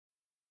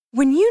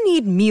When you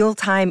need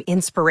mealtime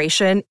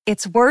inspiration,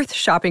 it's worth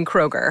shopping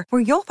Kroger,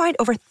 where you'll find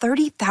over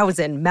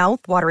 30,000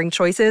 mouth-watering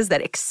choices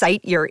that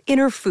excite your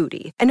inner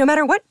foodie. And no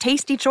matter what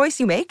tasty choice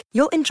you make,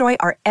 you'll enjoy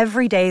our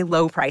everyday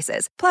low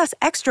prices, plus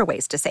extra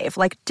ways to save,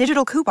 like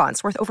digital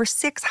coupons worth over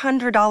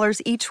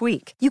 $600 each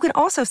week. You can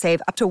also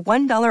save up to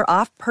 $1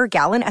 off per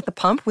gallon at the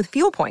pump with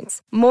fuel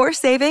points. More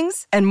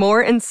savings and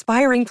more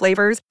inspiring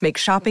flavors make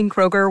shopping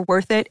Kroger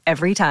worth it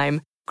every time.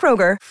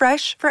 Kroger,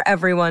 fresh for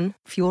everyone.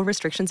 Fuel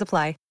restrictions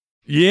apply.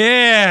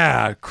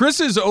 Yeah,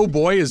 Chris's "oh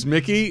boy" is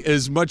Mickey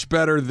is much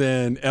better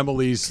than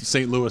Emily's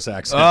St. Louis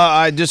accent.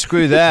 I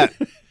disagree with that.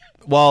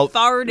 Well,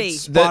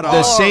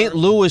 the St.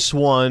 Louis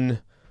one,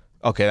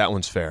 okay, that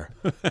one's fair.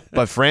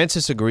 But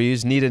Francis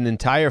agrees, need an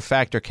entire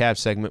Factor Cap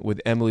segment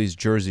with Emily's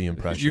Jersey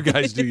impression. You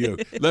guys do you.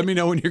 Let me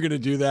know when you're going to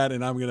do that,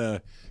 and I'm going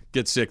to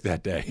get sick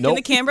that day. Nope. Can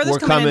the Cam Brothers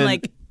come in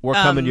and we're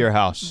coming to your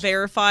house.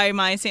 Verify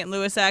my St.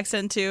 Louis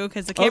accent too,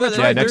 because the Cam Brothers.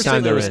 Right. Next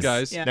time they're in.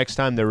 Guys. Yeah. Next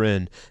time they're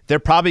in, they're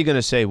probably going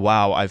to say,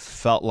 "Wow, I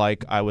felt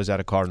like I was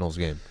at a Cardinals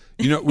game."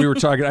 You know, we were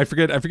talking. I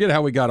forget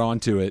how we got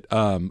onto it.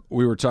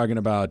 We were talking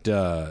about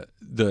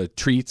the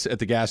treats at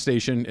the gas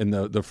station and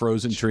the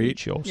frozen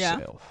treat.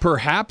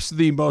 Perhaps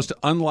the most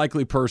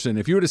unlikely person.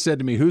 If you would have said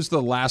to me, "Who's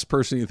the last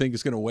person you think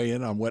is going to weigh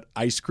in on what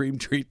ice cream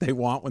treat they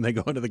want when they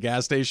go into the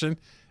gas station?"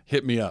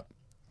 Hit me up.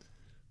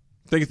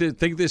 Think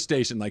of this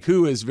station, like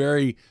who is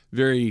very,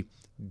 very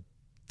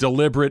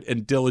deliberate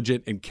and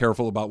diligent and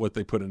careful about what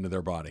they put into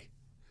their body.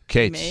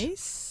 Kate.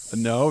 Mace?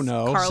 No.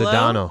 Carlo?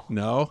 Sedano.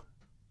 No.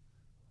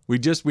 We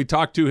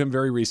talked to him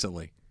very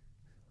recently.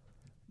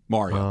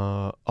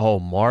 Mario.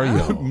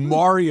 Mario.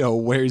 Mario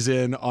weighs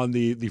in on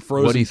the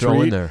frozen What do you throw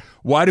treat. in there?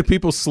 Why do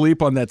people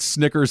sleep on that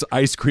Snickers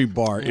ice cream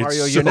bar?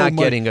 Mario, you're not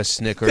getting a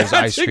Snickers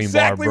ice cream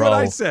exactly bar, bro. What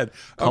I said.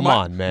 Come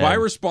on, man. My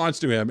response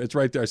to him, it's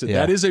right there. I said,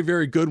 that is a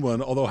very good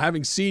one, although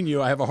having seen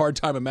you, I have a hard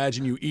time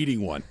imagining you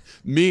eating one.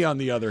 Me, on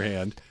the other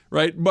hand,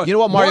 right? But you know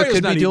what Mario Mario's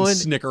could not be doing?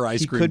 Snicker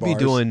ice cream He could bars. be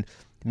doing,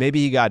 maybe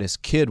he got his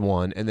kid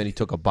one, and then he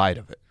took a bite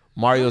of it.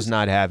 Mario's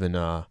not having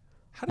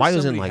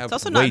Mario's in like It's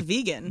also not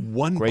vegan.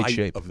 One great bite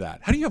shape of that.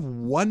 How do you have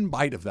one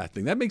bite of that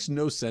thing? That makes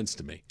no sense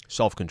to me.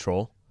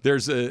 Self-control.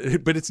 Yes,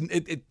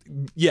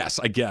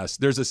 I guess.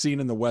 There's a scene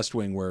in The West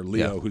Wing where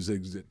Leo, who's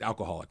an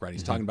alcoholic, right?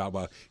 He's talking about,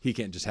 well, he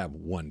can't just have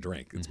one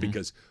drink. It's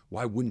because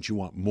why wouldn't you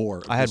want more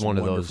of I had this one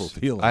of wonderful those.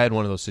 feeling? I had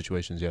one of those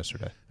situations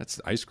yesterday. That's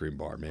the ice cream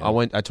bar,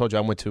 man. I told you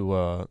I went to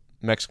a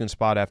Mexican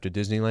spot after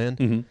Disneyland,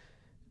 Mm-hmm.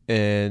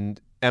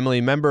 and Emily,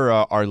 remember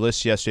our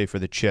list yesterday for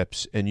the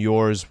chips, and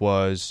yours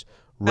was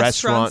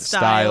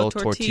restaurant-style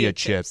tortilla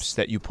chips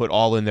that you put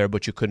all in there,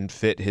 but you couldn't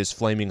fit his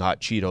Flaming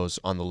Hot Cheetos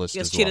on the list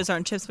as well. Cheetos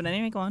aren't chips, but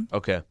anyway, go on.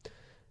 Okay.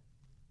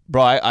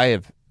 Bro, I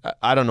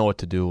don't know what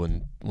to do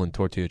when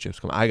tortilla chips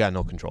come. I got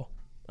no control.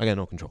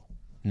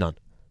 None.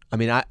 I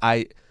mean,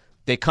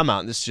 they come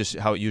out, and this is just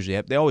how it usually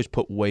happens. They always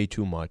put way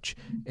too much,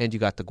 and you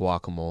got the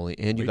guacamole,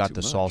 and you got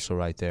the salsa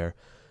right there.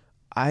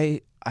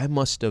 I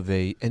must have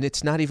and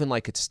it's not even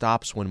like it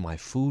stops when my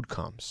food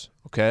comes,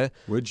 okay?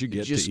 What'd you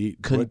get to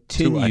eat?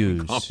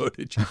 Continues. What 2-item combo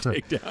did you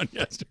take down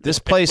yesterday? This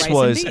place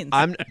was, beans.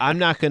 I'm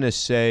not going to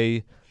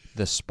say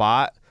the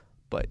spot,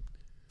 but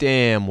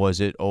damn was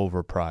it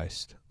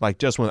overpriced. Like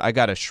just when I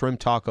got a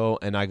shrimp taco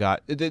and I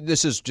got,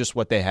 this is just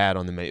what they had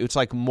on the menu. It's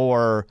like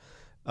more,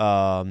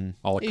 a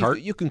la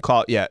carte? You can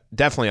call it, yeah,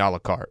 definitely a la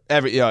carte.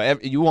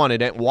 You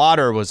wanted it.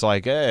 Water was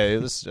like, hey,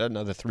 this is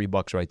another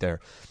 $3 right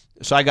there.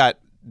 So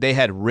they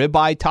had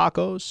ribeye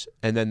tacos,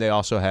 and then they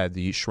also had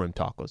the shrimp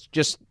tacos.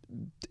 Just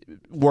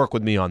work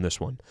with me on this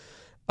one.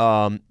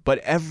 But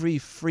every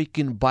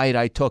freaking bite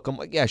I took, I'm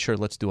like, yeah, sure,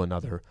 let's do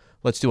another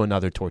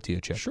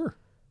tortilla chip. Sure.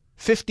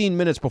 15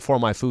 minutes before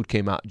my food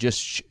came out,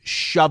 just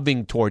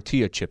shoving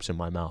tortilla chips in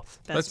my mouth.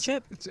 That's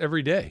chip. It's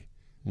every day.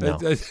 No.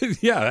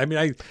 Yeah, I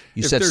mean,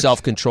 You said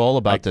self-control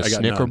about the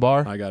Snicker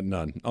bar? I got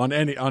none on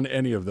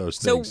any of those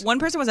things. So one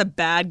person was a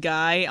bad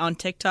guy on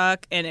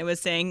TikTok, and it was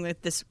saying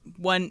that this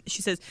one,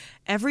 she says,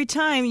 every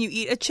time you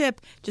eat a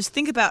chip, just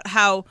think about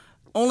how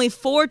only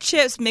 4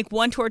 chips make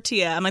 1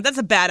 tortilla. I'm like, that's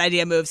a bad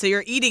idea move. So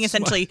you're eating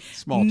essentially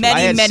many I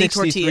had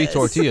 63 63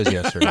 tortillas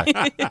yesterday.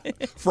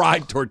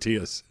 Fried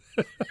tortillas.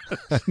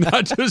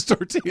 Not just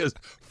tortillas,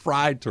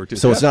 fried tortillas.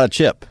 So it's not a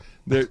chip.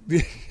 That's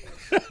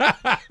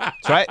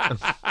right.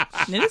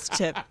 It is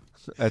chip.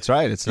 That's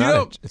right. It's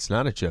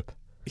not a chip.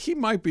 He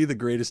might be the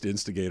greatest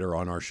instigator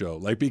on our show,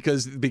 like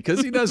because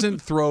he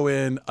doesn't throw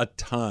in a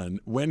ton.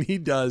 When he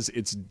does,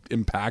 it's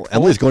impactful.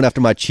 Emily's going after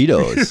my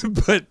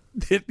Cheetos. But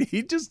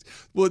he just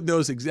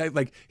knows exactly.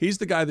 Like he's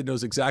the guy that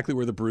knows exactly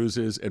where the bruise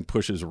is and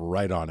pushes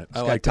right on it.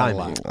 I like that a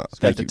lot.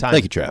 Thank you,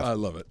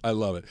 Trav. I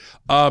love it.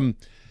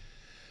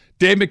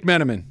 Dave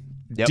McMenamin.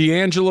 Yep.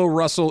 D'Angelo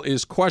Russell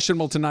is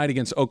questionable tonight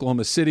against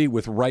Oklahoma City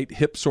with right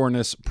hip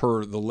soreness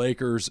per the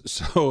Lakers.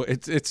 So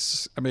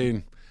it's. I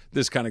mean,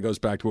 this kind of goes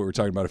back to what we were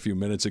talking about a few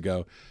minutes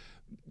ago.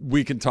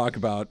 We can talk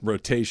about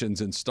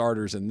rotations and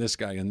starters and this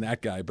guy and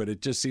that guy, but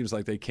it just seems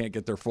like they can't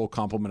get their full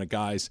complement of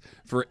guys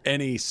for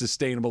any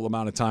sustainable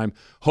amount of time.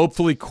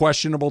 Hopefully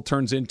questionable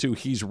turns into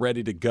he's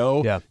ready to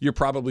go. Yeah. You're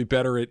probably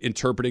better at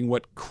interpreting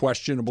what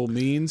questionable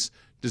means.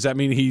 Does that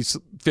mean he's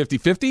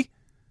 50-50?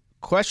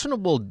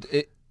 Questionable,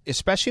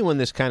 especially when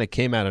this kind of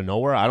came out of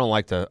nowhere. I don't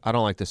like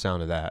the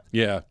sound of that.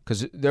 Yeah,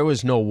 because there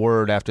was no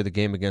word after the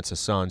game against the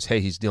Suns.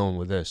 Hey, he's dealing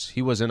with this.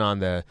 He wasn't on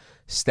the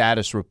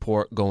status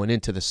report going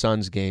into the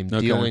Suns game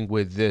dealing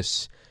with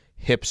this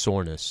hip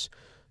soreness.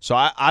 So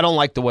I don't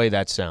like the way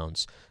that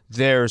sounds.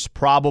 There's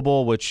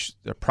probable, which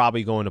they're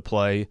probably going to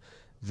play.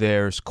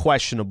 There's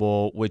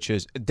questionable, which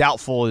is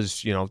doubtful.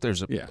 Is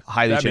there's a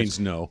highly that chance. Means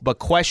no. But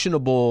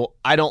questionable,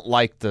 I don't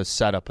like the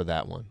setup of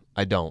that one.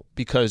 I don't,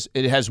 because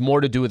it has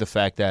more to do with the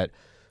fact that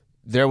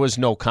there was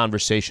no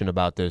conversation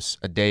about this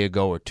a day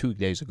ago or 2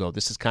 days ago.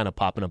 This is kind of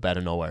popping up out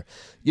of nowhere.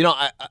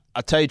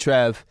 I'll tell you,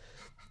 Trav,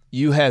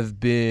 you have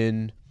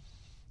been.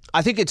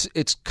 I think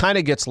it's kind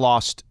of gets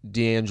lost,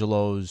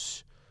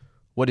 D'Angelo's,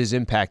 what his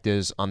impact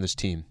is on this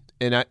team.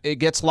 And it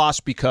gets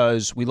lost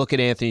because we look at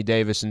Anthony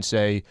Davis and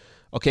say,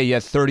 okay, you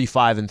had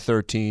 35 and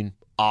 13,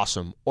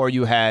 awesome. Or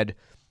you had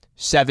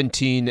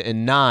 17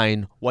 and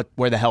 9,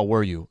 where the hell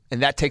were you?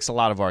 And that takes a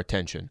lot of our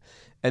attention.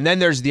 And then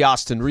there's the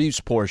Austin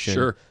Reeves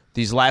portion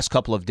these last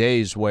couple of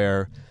days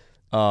where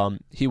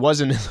he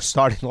wasn't in the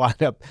starting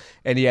lineup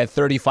and he had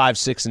 35,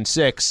 6, and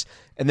 6.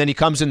 And then he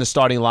comes in the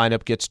starting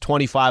lineup, gets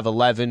 25,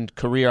 11,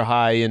 career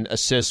high in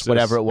assists,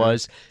 whatever it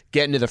was,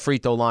 getting to the free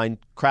throw line,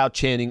 crowd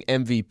chanting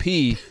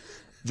MVP.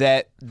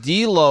 That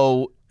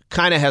D'Lo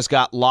kind of has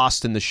got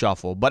lost in the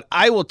shuffle. But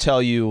I will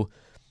tell you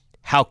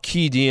how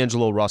key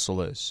D'Angelo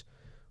Russell is.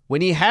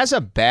 When he has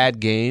a bad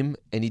game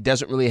and he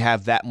doesn't really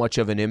have that much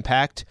of an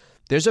impact,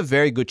 there's a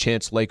very good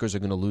chance Lakers are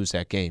going to lose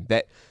that game.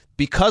 That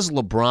because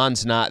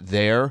LeBron's not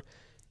there,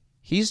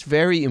 he's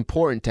very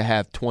important to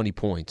have 20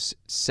 points,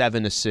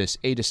 7 assists,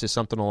 8 assists,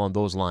 something along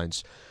those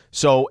lines.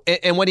 So,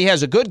 and when he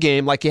has a good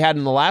game, like he had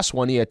in the last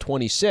one, he had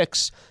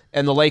 26,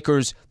 and the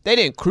Lakers, they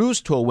didn't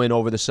cruise to a win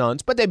over the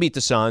Suns, but they beat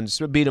the Suns,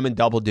 beat them in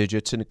double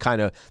digits, and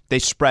they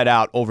spread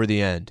out over the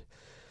end.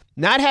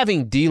 Not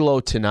having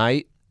D'Lo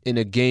tonight in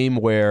a game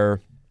where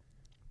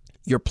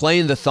you're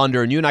playing the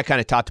Thunder, and you and I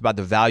kind of talked about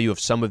the value of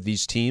some of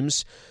these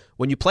teams.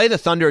 When you play the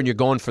Thunder and you're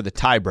going for the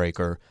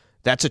tiebreaker,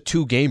 that's a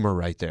 2-gamer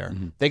right there.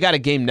 Mm-hmm. They got a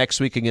game next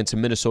week against the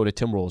Minnesota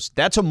Timberwolves.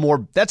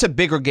 That's a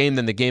bigger game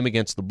than the game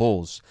against the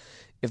Bulls.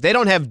 If they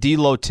don't have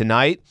D'Lo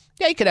tonight,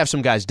 you could have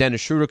some guys.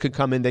 Dennis Schroeder could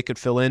come in, they could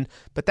fill in,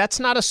 but that's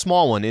not a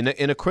small one.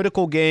 In a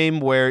critical game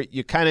where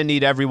you kind of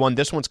need everyone,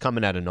 this one's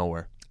coming out of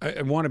nowhere.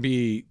 I want to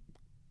be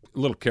a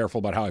little careful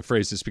about how I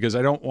phrase this because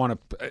I don't want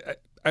to.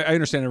 I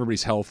understand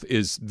everybody's health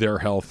is their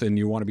health, and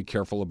you want to be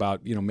careful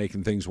about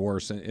making things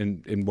worse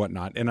and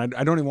whatnot. And I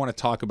don't even want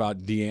to talk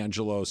about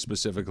D'Angelo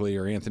specifically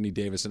or Anthony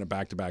Davis in a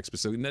back-to-back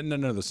specifically.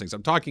 None of those things.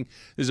 I'm talking.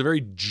 There's a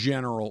very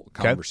general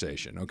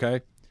conversation.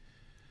 Okay.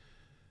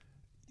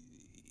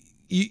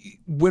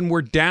 When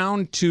we're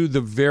down to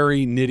the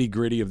very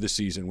nitty-gritty of the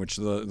season, which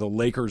the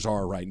Lakers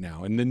are right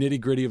now, and the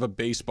nitty-gritty of a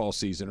baseball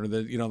season, or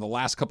the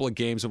last couple of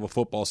games of a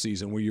football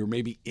season where you're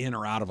maybe in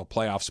or out of a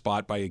playoff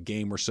spot by a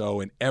game or so,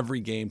 and every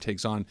game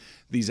takes on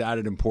these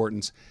added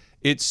importance,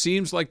 it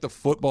seems like the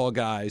football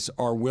guys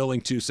are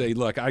willing to say,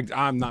 look,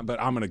 I'm not, but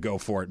I'm going to go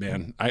for it,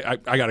 man. I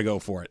got to go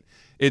for it.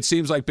 It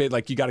seems like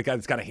you got a guy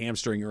that's got a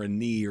hamstring or a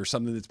knee or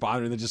something that's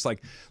bothering them. They're just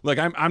like, look,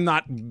 I'm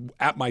not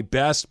at my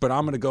best, but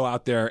I'm going to go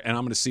out there and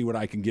I'm going to see what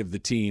I can give the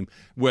team.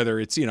 Whether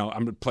it's I'm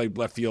going to play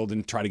left field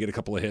and try to get a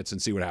couple of hits and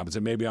see what happens,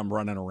 and maybe I'm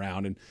running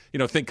around and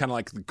think kind of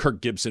like the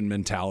Kirk Gibson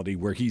mentality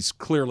where he's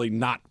clearly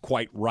not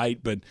quite right,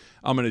 but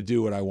I'm going to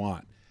do what I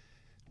want.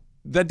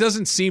 That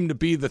doesn't seem to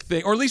be the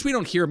thing, or at least we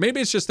don't hear. Maybe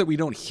it's just that we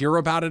don't hear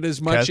about it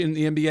as much in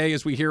the NBA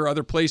as we hear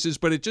other places,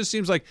 but it just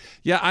seems like,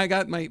 I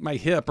got my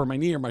hip or my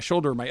knee or my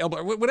shoulder or my elbow,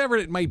 or whatever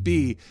it might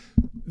be.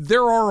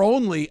 There are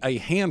only a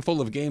handful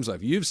of games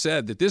left. You've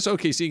said that this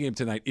OKC game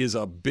tonight is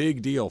a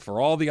big deal for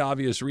all the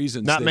obvious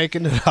reasons. Not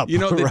making it up.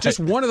 Right. Just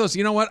one of those,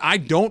 I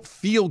don't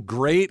feel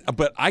great,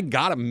 but I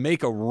got to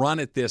make a run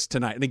at this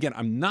tonight. And again,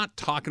 I'm not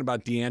talking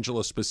about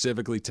D'Angelo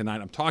specifically tonight.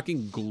 I'm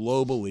talking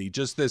globally,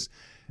 just this,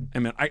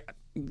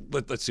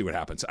 let's see what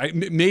happens.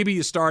 Maybe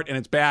you start and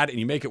it's bad and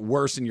you make it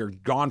worse and you're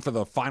gone for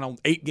the final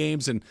 8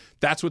 games and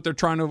that's what they're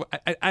trying to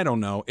 – I don't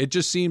know. It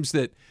just seems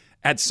that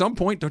at some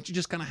point, don't you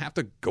just kind of have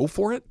to go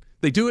for it?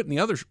 They do it in the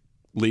other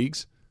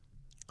leagues.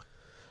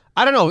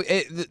 I don't know.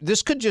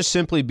 This could just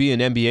simply be an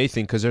NBA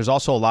thing because there's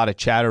also a lot of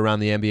chatter around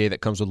the NBA that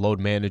comes with load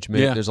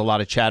management. Yeah. There's a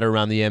lot of chatter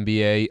around the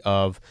NBA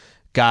of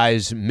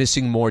guys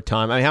missing more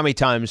time. I mean, how many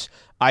times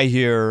I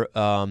hear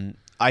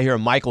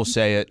Michael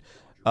say it,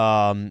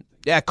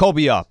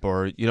 Kobe up,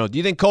 or do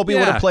you think Kobe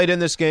would have played in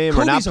this game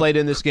or not played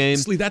in this game?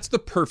 That's the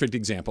perfect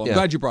example. I'm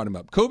glad you brought him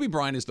up. Kobe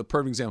Bryant is the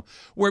perfect example.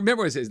 Where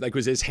remember, was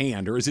his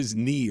hand or was his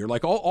knee or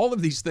like all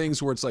of these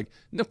things where it's like,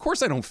 of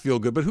course I don't feel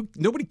good, but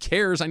nobody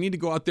cares. I need to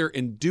go out there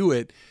and do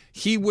it.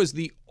 He was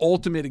the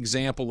ultimate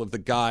example of the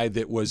guy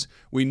that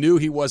we knew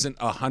he wasn't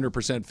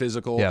 100%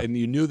 physical, and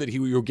you knew that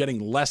you were getting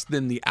less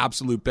than the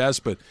absolute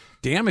best, but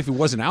damn if he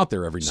wasn't out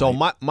there every night. So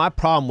my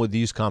problem with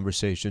these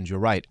conversations, you're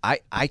right.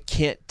 I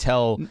can't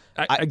tell.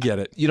 I get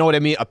it. You know what I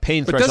mean? A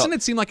pain threshold. But doesn't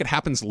it seem like it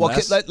happens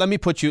less? Let me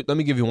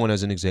give you one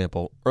as an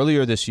example.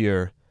 Earlier this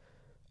year,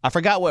 I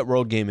forgot what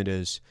road game it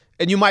is.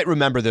 And you might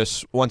remember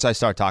this once I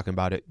start talking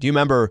about it. Do you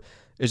remember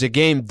there's a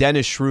game,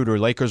 Dennis Schroeder,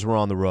 Lakers were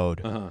on the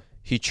road.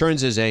 He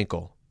churns his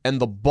ankle,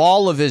 and the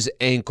ball of his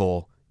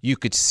ankle you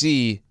could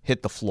see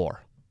hit the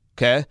floor,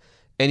 okay?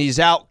 And he's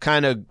out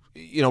kind of,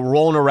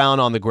 rolling around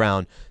on the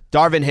ground.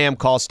 Darvin Ham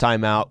calls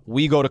timeout.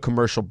 We go to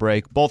commercial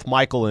break. Both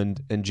Michael and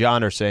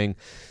John are saying,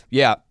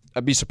 yeah,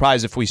 I'd be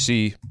surprised if we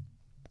see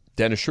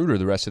Dennis Schroeder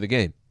the rest of the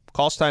game.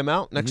 Calls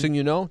timeout. Next thing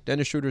you know,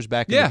 Dennis Schroeder's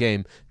back in the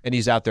game, and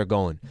he's out there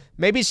going.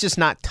 Maybe it's just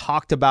not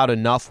talked about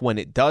enough when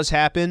it does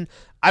happen.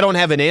 I don't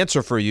have an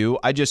answer for you.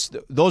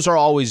 Those are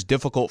always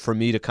difficult for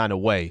me to kind of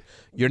weigh.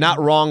 You're not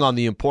wrong on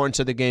the importance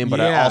of the game,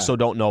 but I also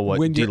don't know what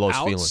D'Lo's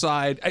feeling.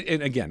 Outside,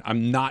 and again,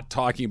 I'm not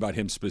talking about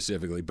him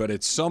specifically, but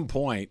at some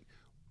point,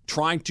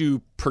 trying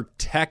to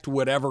protect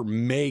whatever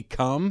may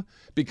come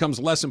becomes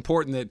less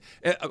important.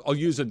 I'll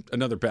use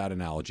another bad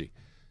analogy.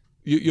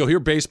 You'll hear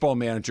baseball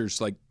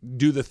managers like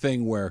do the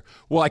thing where,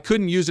 well, I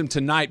couldn't use him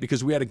tonight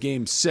because we had a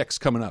game 6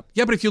 coming up.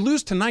 Yeah, but if you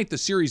lose tonight, the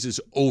series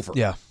is over.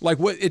 Yeah. Like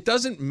it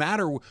doesn't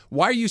matter.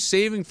 Why are you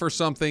saving for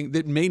something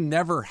that may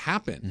never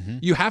happen?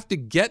 You have to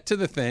get to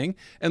the thing.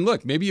 And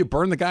look, maybe you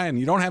burn the guy and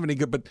you don't have any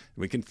good, but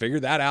we can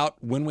figure that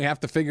out when we have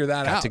to figure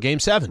that out. Got to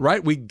game 7.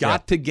 Right? We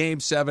got to game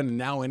 7, and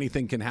now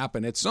anything can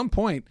happen. At some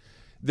point,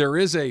 there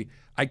is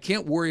I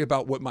can't worry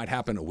about what might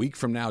happen a week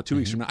from now, 2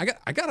 weeks from now.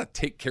 I got to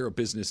take care of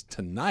business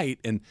tonight.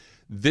 And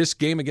this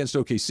game against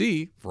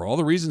OKC, for all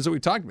the reasons that we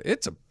talked about,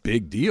 it's a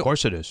big deal. Of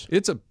course it is.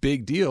 It's a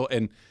big deal.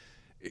 And,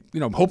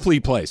 hopefully he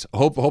plays.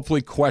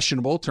 Hopefully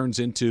questionable turns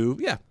into,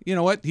 you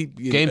know what?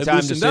 Game time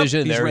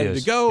decision. He's there ready he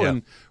is. to go. Yeah.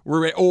 And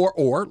we're ready.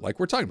 Or like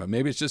we're talking about,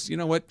 maybe it's just, you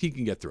know what? He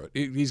can get through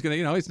it. He's going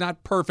to, it's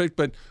not perfect,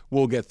 but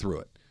we'll get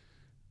through it.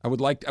 I would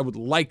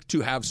like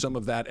to have some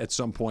of that at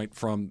some point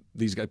from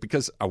these guys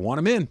because I want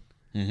them in.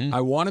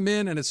 I want him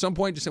in, and at some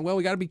point, just say, well,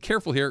 we got to be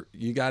careful here.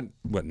 You got,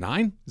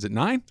 9? Is it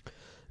 9?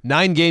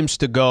 9 games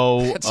to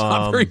go. That's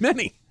not very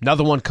many.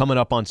 Another one coming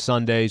up on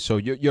Sunday. So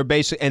you're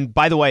basically, and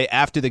by the way,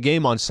 after the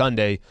game on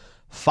Sunday,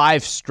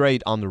 5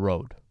 straight on the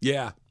road.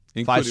 Yeah.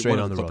 5 straight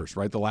on the Clippers,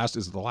 road. Right?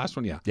 Is it the last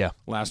one? Yeah. Yeah.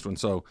 Last one.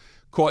 So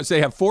they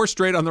have 4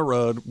 straight on the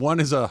road. One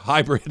is a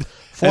hybrid.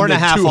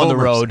 4.5 on the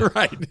road.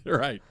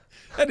 Right.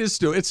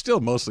 It's still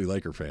mostly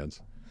Laker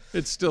fans.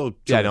 It's still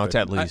terrific. Yeah, no, it's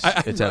at least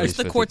it's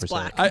the 50%. court's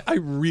black. I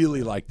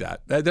really like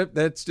that.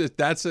 That's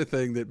the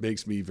thing that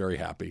makes me very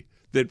happy.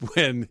 That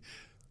when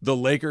the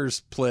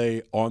Lakers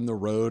play on the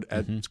road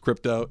at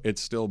Crypto,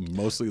 it's still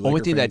mostly Laker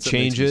only thing fans.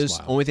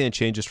 Only thing that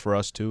changes for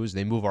us too is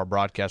they move our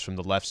broadcast from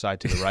the left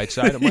side to the right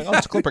side. I'm like, oh,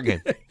 it's a Clipper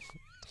game.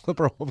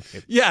 Clipper home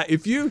game. Yeah,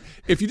 if you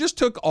just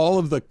took all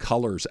of the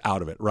colors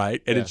out of it,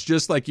 right, and it's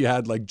just like you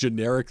had like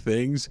generic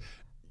things.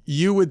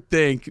 You would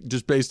think,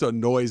 just based on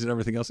noise and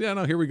everything else,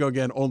 here we go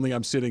again, only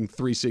I'm sitting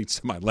 3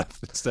 seats to my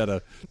left instead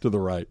of to the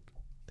right.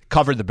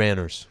 Cover the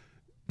banners.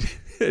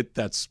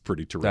 That's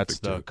pretty terrific, That's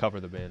the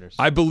cover the banners.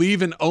 I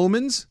believe in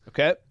omens.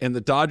 Okay. And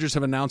the Dodgers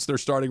have announced their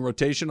starting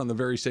rotation on the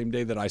very same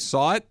day that I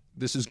saw it.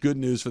 This is good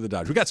news for the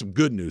Dodgers. We got some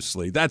good news,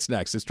 Slee. That's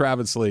next. It's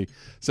Travis Slee,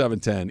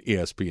 710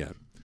 ESPN.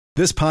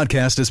 This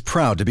podcast is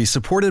proud to be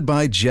supported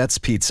by Jets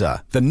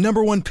Pizza, the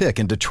 #1 pick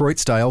in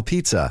Detroit-style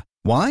pizza.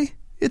 Why?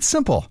 It's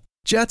simple.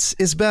 Jets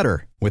is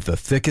better. With the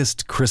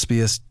thickest,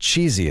 crispiest,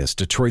 cheesiest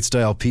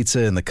Detroit-style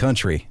pizza in the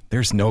country,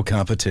 there's no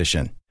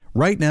competition.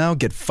 Right now,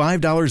 get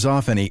 $5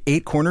 off any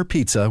 8-corner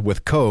pizza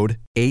with code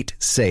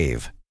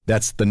 8SAVE.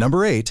 That's the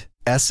number 8,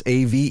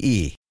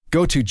 SAVE.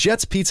 Go to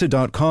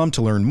jetspizza.com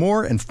to learn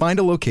more and find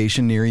a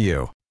location near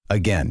you.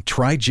 Again,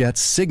 try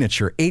Jet's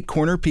signature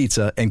 8-corner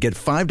pizza and get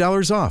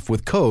 $5 off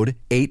with code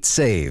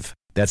 8SAVE.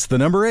 That's the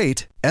number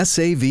 8,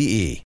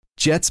 SAVE.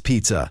 Jet's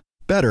Pizza.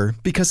 Better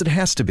because it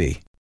has to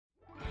be.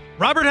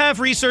 Robert Half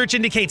research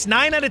indicates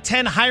 9 out of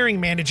 10 hiring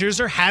managers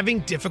are having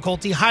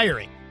difficulty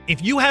hiring.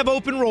 If you have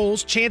open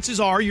roles, chances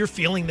are you're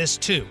feeling this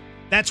too.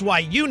 That's why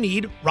you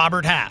need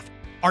Robert Half.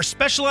 Our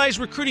specialized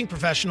recruiting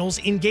professionals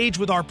engage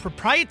with our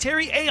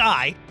proprietary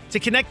AI to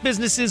connect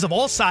businesses of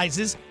all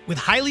sizes with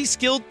highly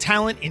skilled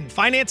talent in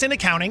finance and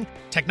accounting,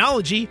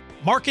 technology,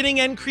 marketing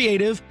and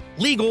creative,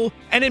 legal,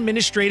 and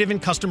administrative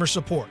and customer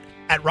support.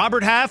 At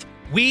Robert Half,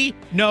 we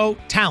know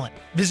talent.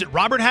 Visit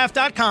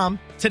roberthalf.com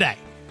today.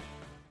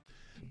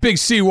 Big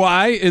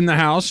CY in the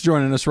house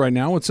joining us right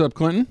now. What's up,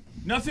 Clinton?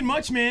 Nothing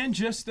much, man.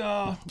 Just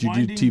Did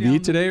you do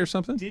TV today or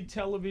something? Did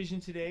television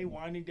today,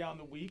 winding down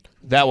the week.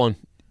 That one.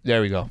 There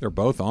we go. They're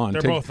both on.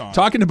 They're both on.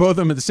 Talking to both of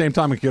them at the same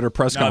time we get our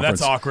press conference.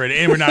 That's awkward.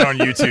 And we're not on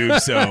YouTube,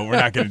 so we're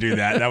not going to do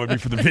that. That would be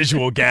for the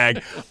visual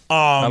gag.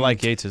 I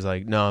like Yates is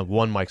like, no,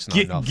 one mic's not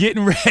enough.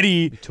 Getting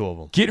ready. 2 of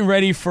them. Getting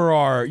ready for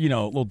our,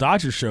 little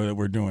Dodgers show that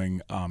we're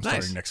doing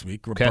starting next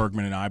week. Okay.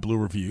 Bergman and I, Blue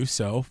Review.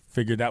 So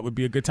figured that would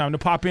be a good time to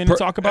pop in and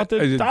talk about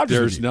the Dodgers.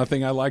 There's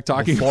nothing I like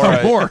talking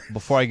about more.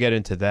 Before I get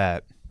into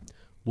that,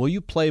 will you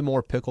play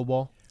more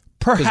pickleball?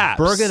 Perhaps.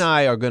 Berg and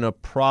I are going to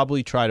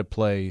probably try to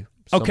play.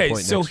 Okay,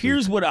 so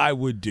here's what I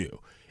would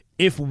do.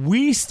 If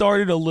we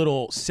started a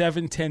little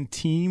 7-10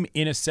 team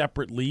in a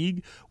separate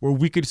league where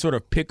we could sort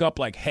of pick up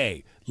like,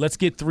 hey, let's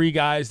get 3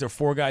 guys, there are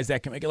 4 guys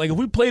that can make it. Like if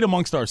we played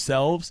amongst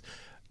ourselves,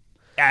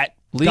 at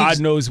God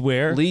knows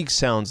where. League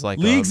sounds like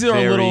leagues are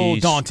a little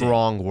daunting.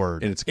 Strong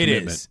word. And it's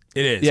commitment.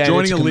 It is. Yeah,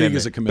 joining a league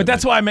is a commitment. But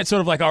that's why I meant sort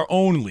of like our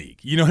own league.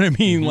 You know what I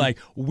mean? Like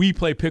we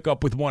play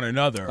pickup with one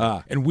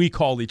another, and we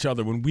call each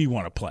other when we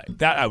want to play.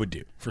 That I would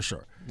do for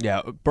sure.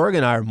 Yeah, Berg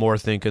and I are more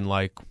thinking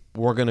like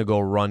we're going to go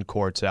run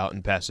courts out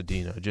in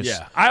Pasadena.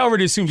 I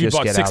already assumed you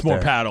bought 6 more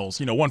paddles,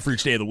 one for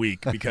each day of the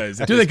week. Because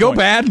do they go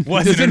bad?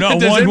 Wasn't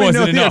enough. One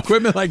wasn't enough.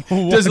 Equipment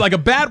does like a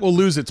bat will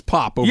lose its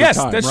pop over time, yes,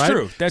 that's right?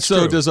 true. That's so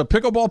true. Does a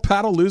pickleball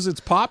paddle lose its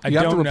pop? You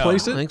have to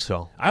replace it? I think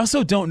so. I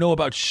also don't know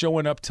about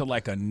showing up to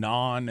like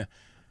a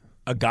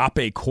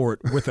Agape court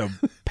with a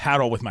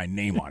paddle with my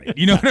name on it.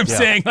 You know what I'm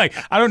saying? Like,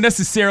 I don't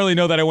necessarily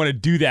know that I want to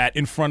do that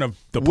in front of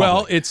the public.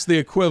 Well, it's the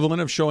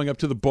equivalent of showing up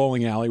to the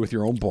bowling alley with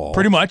your own ball.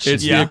 Pretty much.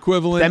 It's the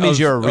equivalent. That means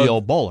you're a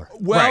real bowler.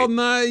 Well,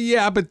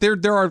 but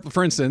there are,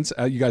 for instance,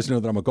 you guys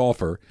know that I'm a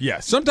golfer.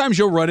 Yes. Sometimes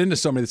you'll run into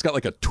somebody that's got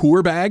like a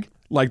tour bag,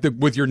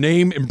 with your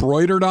name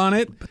embroidered on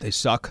it. But they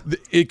suck.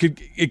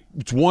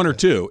 It's one or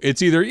two.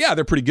 It's either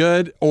they're pretty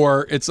good,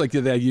 or it's like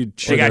they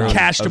got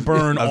cash to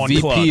burn on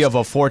VP clubs. of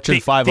a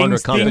Fortune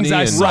 500 company.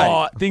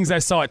 Things I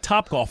saw at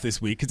Topgolf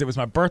this week because it was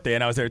my birthday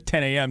and I was there at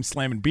 10 a.m.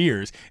 slamming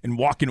beers and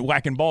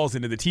whacking balls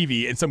into the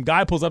TV, and some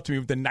guy pulls up to me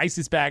with the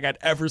nicest bag I'd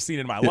ever seen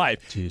in my life.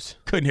 Jeez.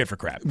 Couldn't hit for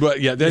crap.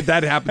 But yeah,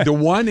 that happened. The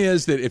one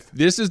is that if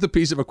this is the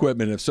piece of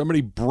equipment, if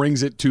somebody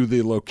brings it to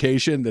the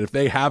location, that if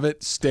they have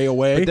it, stay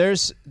away. But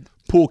there's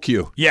pool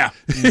cue. Yeah.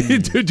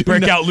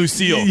 Break out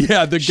Lucille.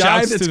 Yeah, the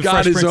guy that's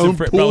got his own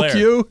pool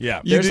cue.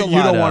 Yeah. You don't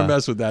want to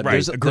mess with that.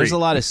 Right. There's a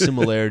lot of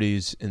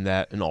similarities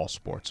in all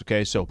sports.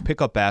 Okay, so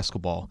pick up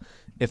basketball.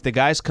 If the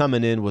guy's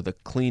coming in with the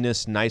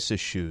cleanest,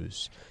 nicest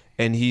shoes,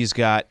 and he's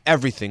got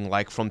everything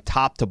like from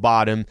top to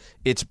bottom,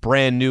 it's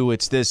brand new,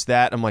 it's this,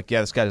 that. I'm like,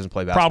 this guy doesn't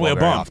play basketball probably a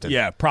very bum. often.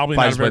 Yeah, probably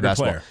not a very good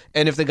player.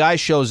 And if the guy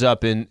shows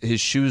up and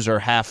his shoes are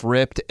half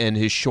ripped and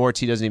his shorts,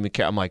 he doesn't even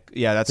care. I'm like,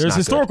 that's There's not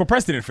historical good.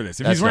 precedent for this.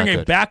 If That's he's wearing not a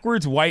good.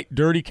 backwards white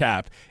dirty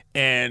cap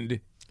and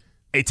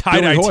a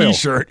tie-dye Billy Hoyle.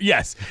 T-shirt,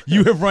 yes,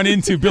 you have run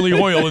into Billy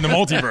Hoyle in the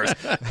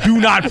multiverse. Do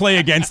not play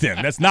against him.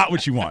 That's not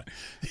what you want.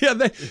 Yeah,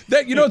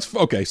 it's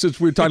okay. Since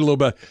we were talking a little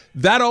bit,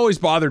 that always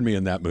bothered me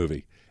in that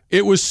movie.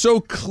 It was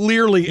so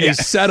clearly a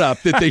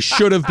setup that they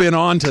should have been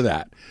onto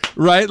that,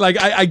 right? Like,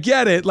 I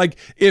get it. Like,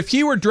 if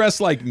he were dressed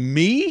like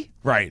me,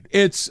 right,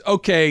 it's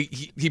okay.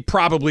 He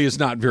probably is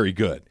not very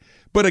good.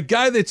 But a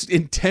guy that's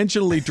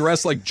intentionally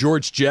dressed like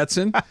George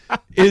Jetson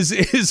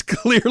is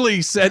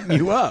clearly setting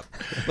you up.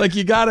 Like,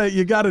 you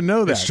gotta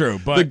know that. It's true.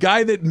 But the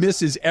guy that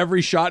misses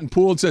every shot in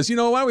pool and says, why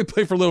don't we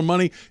play for a little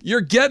money?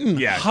 You're getting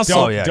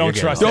hustle. Don't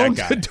trust that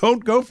guy.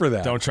 Don't go for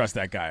that. Don't trust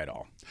that guy at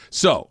all.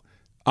 So,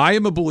 I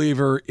am a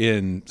believer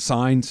in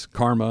signs,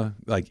 karma,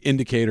 like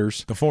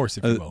indicators. The force,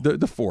 if you will.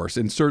 The force.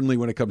 And certainly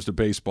when it comes to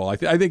baseball, I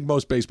think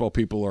most baseball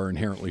people are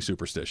inherently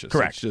superstitious.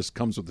 Correct. It just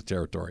comes with the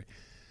territory.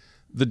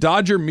 The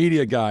Dodger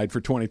Media Guide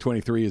for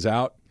 2023 is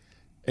out,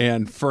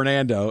 and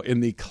Fernando,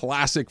 in the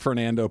classic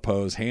Fernando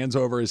pose, hands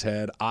over his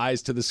head,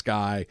 eyes to the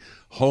sky,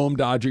 home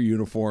Dodger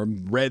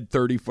uniform, red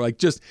 34,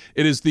 it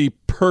is the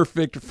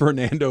perfect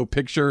Fernando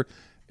picture,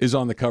 is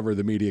on the cover of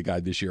the Media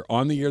Guide this year.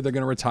 On the year, they're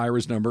going to retire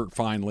his number,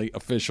 finally,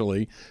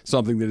 officially,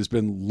 something that has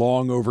been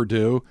long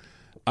overdue.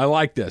 I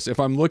like this. If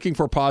I'm looking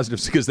for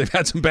positives, because they've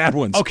had some bad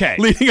ones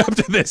leading up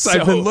to this,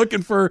 I've been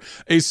looking for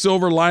a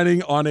silver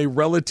lining on a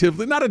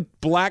relatively, not a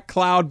black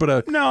cloud, but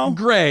a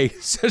gray,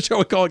 shall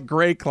we call it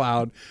gray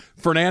cloud.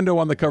 Fernando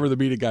on the cover of the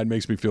Media Guide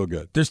makes me feel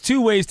good. There's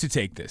two ways to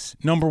take this.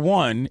 Number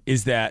one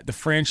is that the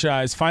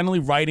franchise finally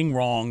righting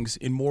wrongs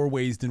in more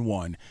ways than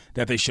one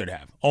that they should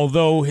have.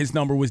 Although his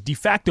number was de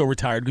facto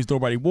retired because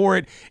nobody wore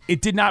it,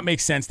 it did not make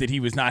sense that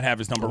he was not have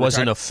his number retired. It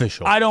wasn't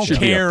official. I don't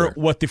care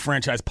what the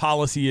franchise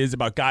policy is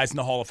about guys in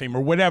the Hall of Fame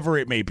or whatever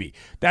it may be.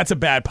 That's a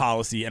bad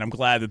policy, and I'm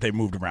glad that they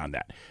moved around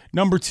that.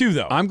 Number two,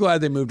 though. I'm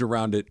glad they moved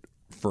around it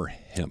for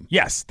him.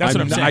 Yes, that's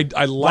what I'm saying.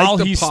 I like While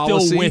the he's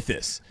policy, still with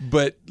us.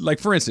 But, like,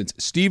 for instance,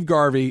 Steve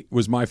Garvey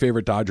was my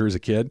favorite Dodger as a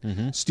kid.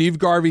 Mm-hmm. Steve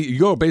Garvey, you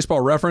go to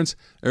Baseball Reference,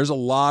 there's a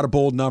lot of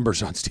bold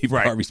numbers on Steve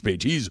Garvey's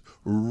page. He's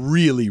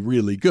really,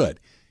 really good.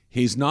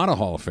 He's not a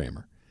Hall of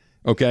Famer.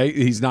 Okay?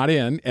 He's not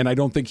in, and I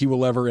don't think he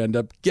will ever end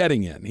up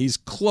getting in. He's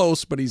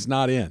close, but he's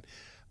not in.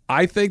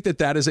 I think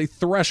that is a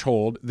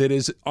threshold that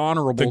is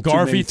honorable. The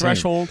Garvey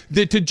threshold?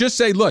 To just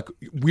say, look,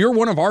 we're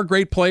one of our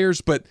great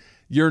players, but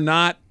you're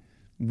not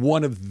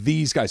one of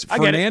these guys.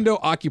 Fernando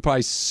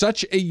occupies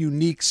such a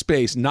unique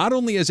space, not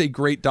only as a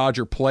great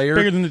Dodger player,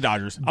 bigger than the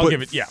Dodgers. I'll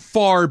give it,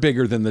 far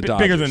bigger than the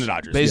Dodgers. Bigger than the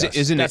Dodgers. But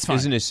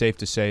isn't it safe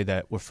to say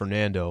that with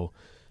Fernando,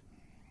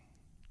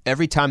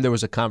 every time there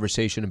was a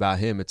conversation about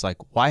him, it's like,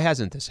 why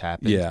hasn't this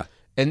happened? Yeah,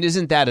 and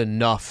isn't that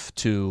enough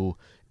to?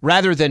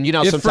 Rather than, if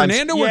sometimes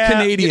Fernando were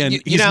Canadian,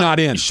 he's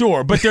not in.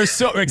 Sure, but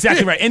there's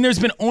exactly right. And there's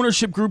been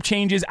ownership group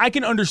changes. I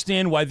can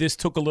understand why this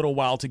took a little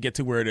while to get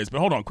to where it is. But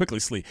hold on, quickly,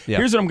 Slee. Yeah.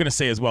 Here's what I'm going to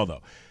say as well,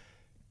 though.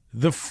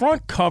 The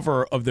front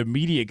cover of the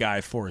Media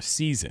Guide for a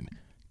season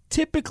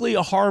typically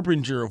a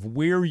harbinger of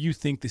where you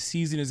think the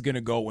season is going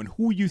to go and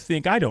who you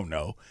think, I don't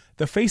know,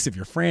 the face of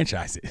your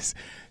franchise is.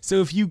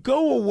 So if you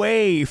go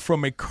away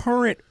from a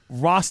current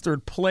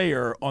rostered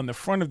player on the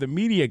front of the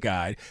media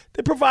guide,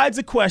 that provides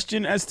a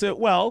question as to,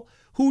 well,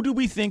 who do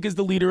we think is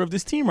the leader of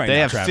this team right now, They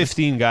have Travis?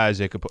 15 guys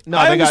they could put. No,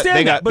 I they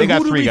understand got that, but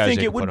who do we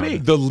think it would be?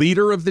 The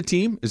leader of the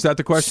team? Is that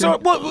the question? So,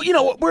 well, you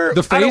know,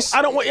 the face?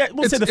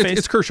 We'll say the face.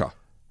 It's Kershaw.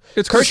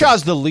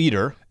 Kershaw's the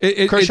leader.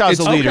 Kershaw's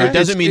the leader. It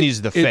doesn't mean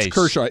he's the face. It's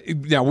Kershaw.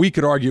 Now, we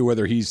could argue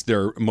whether he's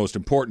their most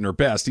important or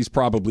best. He's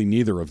probably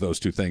neither of those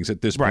two things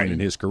at this point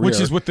in his career. Which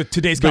is what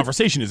today's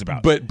conversation is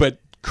about. But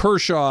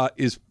Kershaw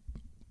is,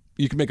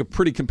 you can make a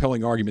pretty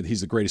compelling argument that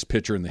he's the greatest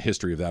pitcher in the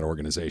history of that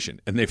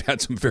organization. And they've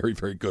had some very,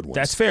 very good ones.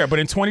 That's fair. But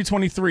in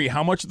 2023,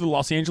 how much are the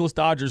Los Angeles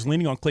Dodgers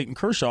leaning on Clayton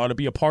Kershaw to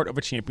be a part of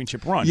a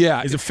championship run?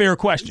 Yeah. Is a fair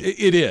question.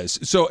 It is.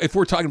 So if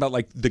we're talking about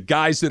like the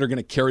guys that are going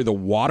to carry the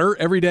water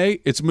every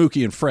day, it's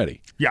Mookie and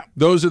Freddie. Yeah.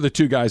 Those are the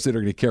two guys that are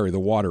going to carry the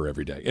water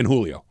every day. And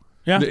Julio.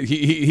 Yeah,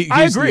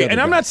 I agree,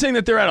 and I'm not saying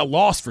that they're at a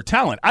loss for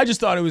talent. I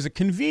just thought it was a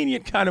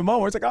convenient kind of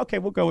moment. It's like, okay,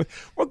 we'll go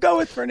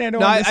with Fernando.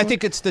 No, I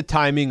think it's the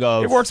timing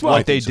of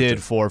what they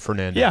did for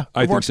Fernando. Yeah,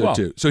 I think so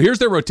too. So here's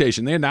their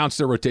rotation. They announced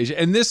their rotation,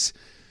 and this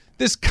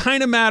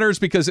kind of matters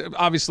because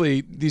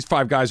obviously these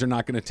five guys are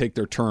not going to take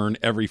their turn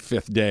every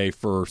fifth day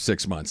for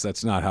 6 months.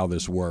 That's not how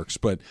this works.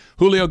 But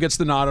Julio gets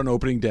the nod on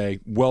opening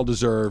day, well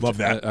deserved. Love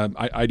that.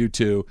 I do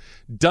too.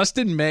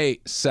 Dustin May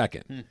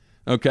second.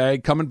 Okay,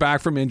 coming back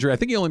from injury. I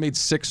think he only made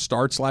 6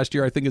 starts last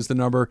year, I think is the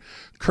number.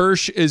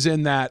 Kersh is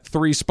in that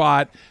 3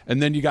 spot,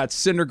 and then you got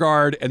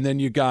Syndergaard, and then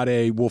you got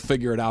we'll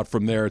figure it out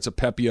from there. It's a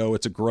Pepio,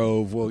 it's a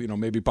Grove. Well,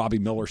 maybe Bobby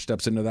Miller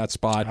steps into that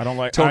spot. I don't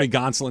like Tony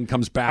Gonsolin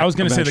comes back. I was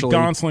going to say the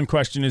Gonsolin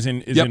question is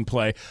in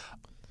play.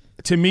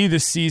 To me,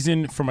 this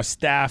season, from a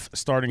staff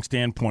starting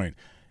standpoint,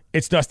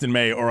 it's Dustin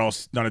May or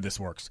else none of this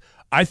works.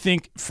 I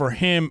think for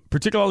him,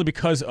 particularly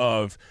because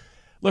of,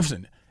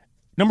 listen,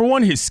 number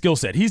one, his skill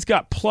set. He's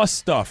got plus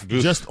stuff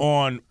just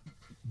on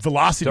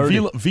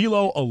velocity,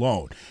 velo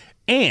alone.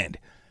 And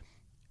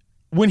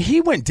when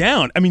he went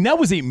down, I mean, that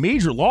was a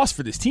major loss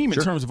for this team in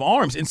terms of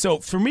arms. And so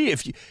for me,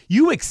 if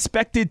you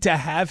expected to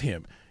have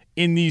him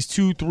in these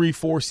 2, 3,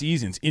 4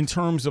 seasons in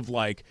terms of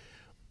like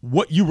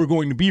what you were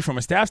going to be from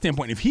a staff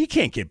standpoint, if he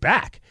can't get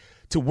back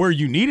to where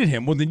you needed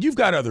him, well, then you've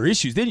got other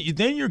issues. Then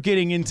you're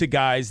getting into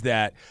guys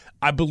that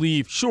I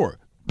believe,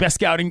 best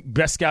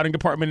scouting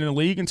department in the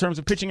league in terms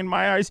of pitching in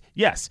my eyes,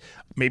 yes.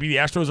 Maybe the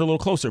Astros are a little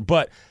closer,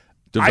 but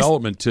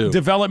Development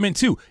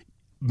too.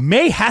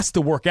 May has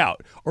to work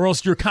out, or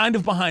else you're kind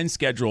of behind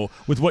schedule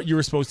with what you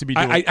were supposed to be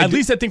doing. At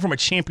least I think from a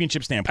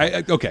championship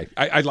standpoint.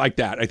 I like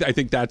that. I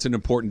think that's an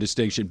important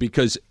distinction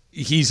because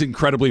he's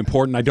incredibly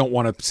important. I don't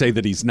want to say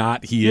that he's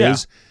not. He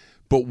is.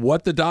 But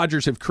what the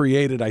Dodgers have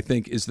created, I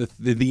think, is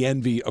the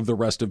envy of the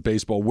rest of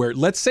baseball. Where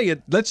let's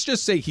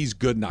just say he's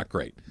good, not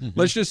great. Mm-hmm.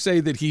 Let's just say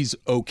that he's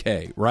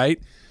okay,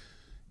 right?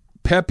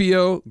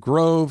 Pepio,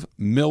 Grove,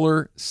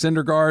 Miller,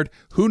 Syndergaard.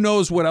 Who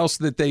knows what else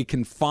that they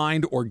can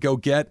find or go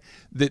get?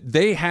 That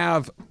they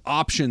have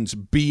options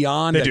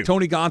beyond that.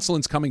 Tony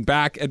Gonsolin's coming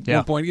back at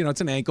one point.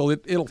 It's an ankle.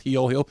 It'll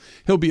heal.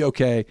 He'll be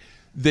okay.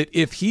 That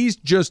if he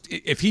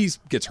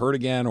gets hurt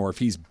again or if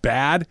he's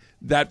bad,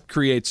 that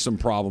creates some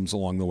problems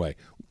along the way.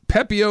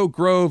 Pepio,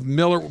 Grove,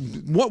 Miller,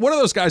 one of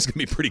those guys can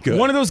be pretty good.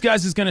 One of those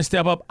guys is going to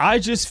step up. I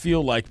just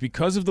feel like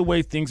because of the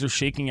way things are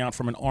shaking out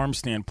from an arm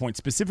standpoint,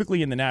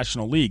 specifically in the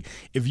National League,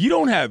 if you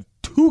don't have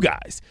 2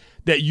 guys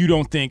that you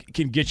don't think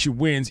can get you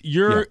wins,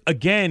 you're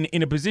again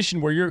in a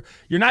position where you're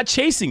not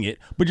chasing it,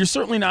 but you're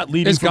certainly not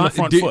leading from the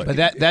front foot.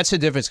 But that's the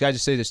difference. Can I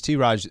just say this,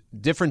 T-Raj,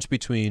 difference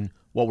between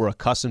what we're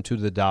accustomed to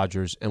the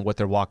Dodgers and what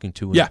they're walking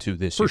into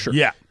this year. For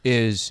sure.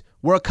 Is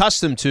we're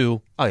accustomed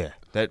to,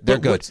 they're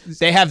good.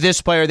 They have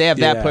this player, they have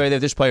that player, they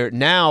have this player.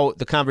 Now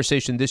the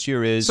conversation this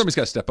year is somebody's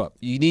got to step up.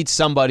 You need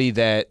somebody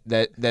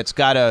that's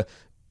got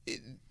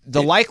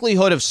the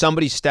likelihood of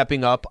somebody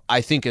stepping up, I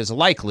think, is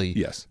likely.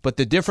 Yes. But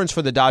the difference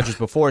for the Dodgers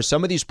before,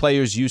 some of these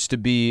players used to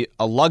be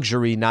a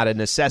luxury, not a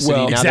necessity.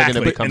 Well, now exactly. they're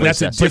going to become and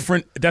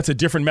that's a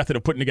different method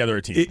of putting together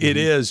a team. It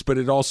is, but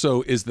it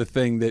also is the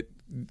thing that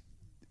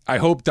I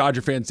hope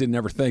Dodger fans didn't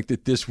ever think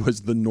that this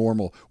was the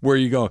normal. Where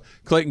you go,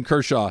 Clayton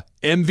Kershaw,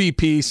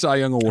 MVP, Cy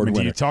Young Award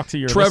winner. Do you talk to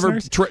your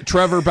listeners?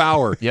 Trevor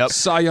Bauer,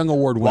 Cy Young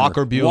Award winner.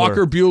 Walker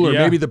Buehler,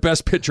 maybe the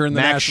best pitcher in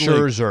the National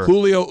Scherzer. League.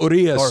 Julio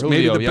Urias,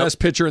 maybe the best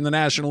pitcher in the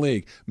National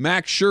League.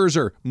 Max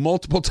Scherzer,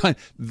 multiple times.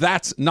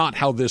 That's not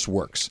how this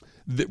works.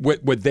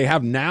 What they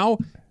have now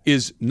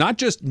is not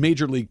just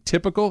Major League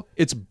typical.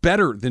 It's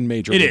better than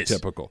Major League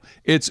typical.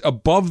 It's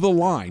above the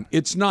line.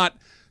 It's not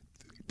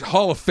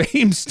Hall of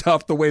Fame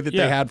stuff the way that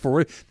they had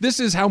for it.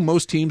 This is how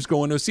most teams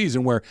go into a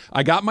season where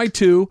I got my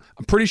 2,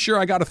 I'm pretty sure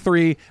I got a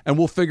 3, and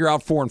we'll figure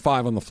out 4 and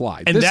 5 on the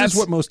fly. And this is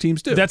what most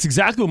teams do. That's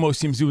exactly what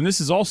most teams do, and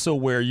this is also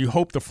where you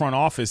hope the front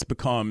office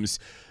becomes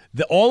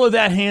all of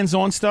that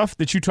hands-on stuff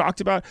that you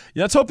talked about,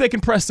 let's hope they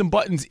can press some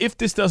buttons if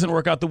this doesn't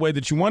work out the way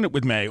that you want it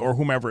with May or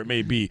whomever it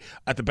may be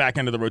at the back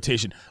end of the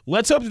rotation.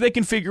 Let's hope that they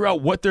can figure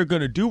out what they're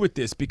going to do with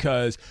this,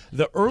 because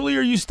the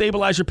earlier you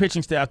stabilize your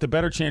pitching staff, the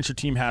better chance your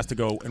team has to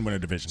go and win a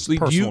division.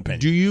 Personal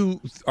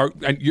opinion.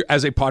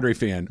 As a Padre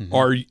fan,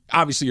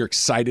 obviously you're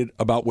excited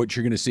about what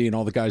you're going to see and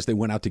all the guys they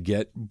went out to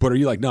get, but are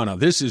you like, no,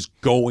 this is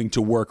going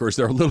to work? Or is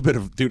there a little bit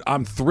of, dude,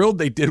 I'm thrilled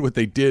they did what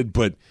they did,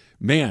 but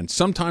man,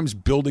 sometimes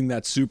building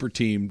that super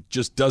team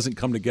just doesn't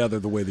come together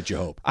the way that you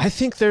hope. I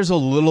think there's a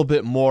little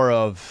bit more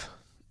of,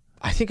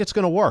 I think it's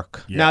going to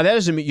work. Yeah. Now, that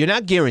doesn't mean you're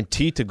not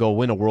guaranteed to go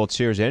win a World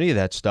Series or any of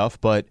that stuff,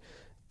 but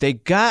they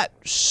got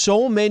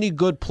so many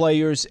good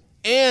players,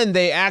 and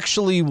they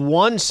actually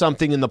won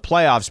something in the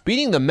playoffs.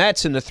 Beating the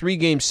Mets in the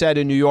 3-game set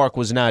in New York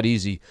was not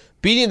easy.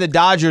 Beating the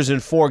Dodgers in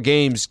 4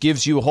 games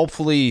gives you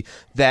hopefully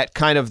that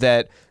kind of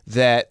that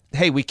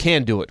hey, we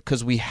can do it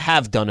because we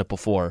have done it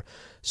before.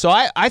 So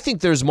I think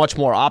there's much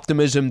more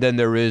optimism than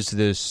there is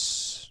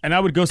this. And I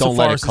would go so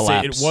far as to say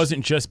it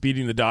wasn't just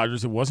beating the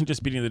Dodgers. It wasn't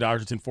just beating the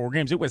Dodgers in 4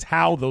 games. It was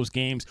how those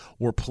games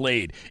were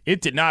played.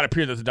 It did not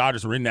appear that the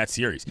Dodgers were in that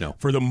series. No.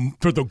 For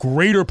the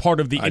greater part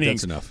of the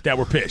innings that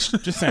were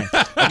pitched. Just saying.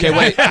 Okay,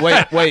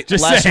 wait.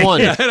 Just last saying.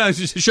 one.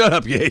 Shut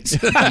up,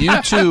 Yates. You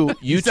two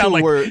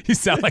were. You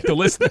sound like the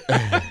listener.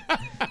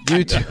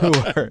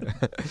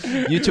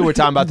 You two were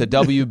talking about the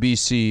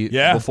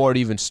WBC before it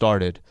even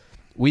started.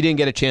 We didn't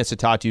get a chance to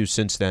talk to you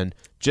since then.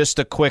 Just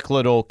a quick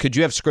little, could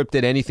you have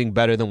scripted anything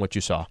better than what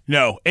you saw?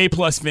 No, A+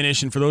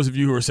 finish. And for those of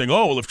you who are saying,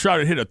 if Trout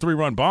had hit a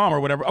 3-run bomb or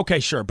whatever, okay,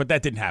 sure, but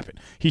that didn't happen.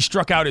 He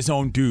struck out his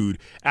own dude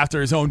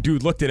after his own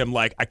dude looked at him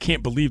like, I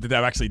can't believe that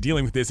I'm actually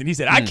dealing with this. And he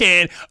said, I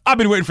can. I've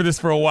been waiting for this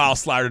for a while,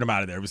 slidered him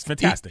out of there. It was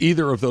fantastic.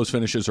 Either of those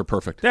finishes are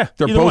perfect. Yeah,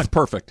 they're both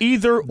perfect.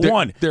 Either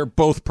one. They're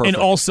both perfect.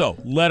 And also,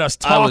 let us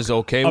talk I was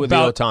okay with the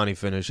Ohtani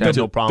finish. I had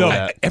no problem with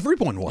that.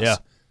 Everyone was. Yeah.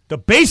 The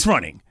base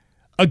running.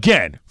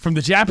 Again, from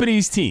the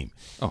Japanese team.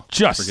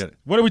 Forget it.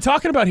 What are we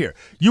talking about here?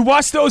 You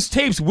watch those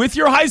tapes with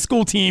your high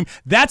school team.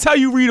 That's how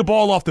you read a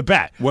ball off the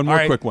bat. One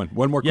more quick one.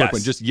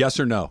 Just yes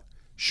or no.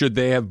 Should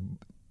they have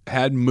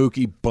had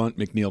Mookie bunt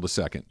McNeil to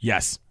second?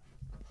 Yes.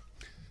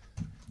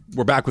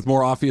 We're back with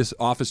more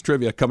office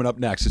trivia coming up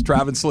next. It's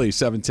Travis Lee,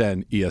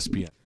 710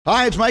 ESPN.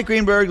 Hi, it's Mike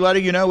Greenberg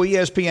letting you know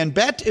ESPN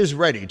Bet is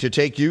ready to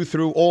take you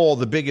through all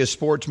the biggest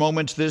sports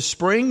moments this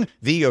spring.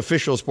 The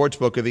official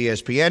sportsbook of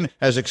ESPN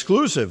has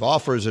exclusive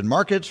offers and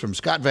markets from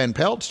Scott Van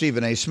Pelt,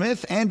 Stephen A.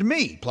 Smith, and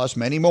me, plus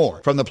many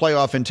more. From the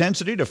playoff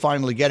intensity to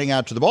finally getting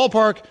out to the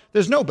ballpark,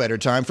 there's no better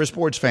time for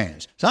sports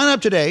fans. Sign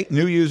up today.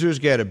 New users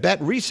get a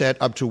bet reset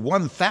up to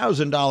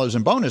 $1,000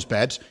 in bonus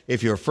bets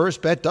if your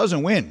first bet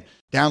doesn't win.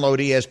 Download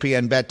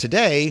ESPN Bet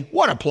today.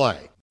 What a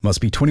play. Must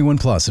be 21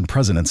 plus and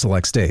present in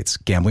select states.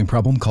 Gambling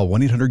problem? Call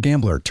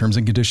 1-800-GAMBLER. Terms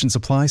and conditions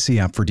apply. See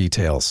app for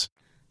details.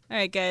 All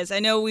right, guys. I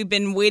know we've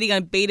been waiting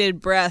on bated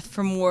breath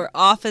for more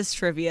Office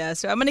trivia,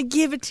 so I'm going to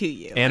give it to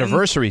you.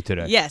 Anniversary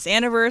today. Yes,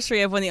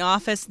 anniversary of when The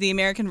Office, the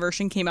American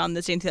version, came out in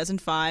this day in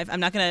 2005. I'm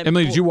not going to...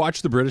 Emily, did you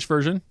watch the British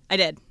version? I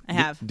did. I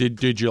have.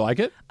 Did you like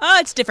it?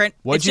 It's different.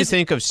 What did you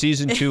think of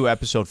Season 2,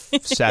 Episode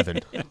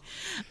 7?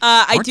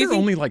 Aren't there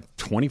only like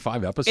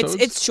 25 episodes?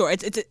 It's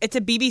short. It's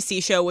a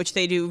BBC show, which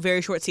they do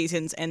very short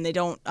seasons, and they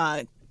don't...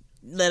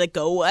 let it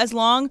go as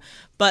long,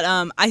 but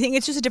I think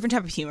it's just a different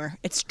type of humor.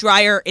 It's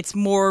drier, it's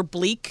more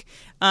bleak.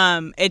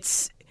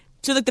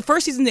 So like the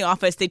first season of The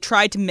Office, they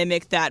tried to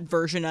mimic that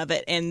version of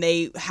it, and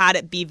they had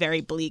it be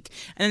very bleak.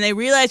 And then they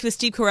realized with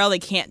Steve Carell, they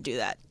can't do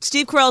that.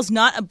 Steve Carell's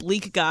not a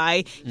bleak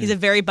guy. He's a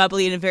very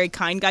bubbly and a very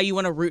kind guy. You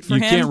want to root for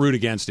him. You can't root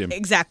against him.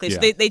 Exactly. Yeah.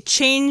 So they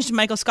changed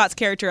Michael Scott's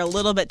character a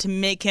little bit to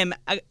make him...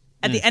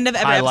 At the end of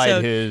every highlight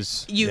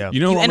episode, you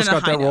know who almost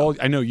got that role?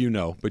 I know you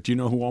know, but do you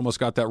know who almost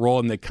got that role?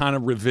 And they kind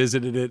of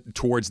revisited it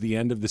towards the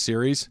end of the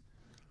series?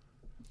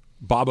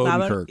 Bob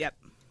Odenkirk.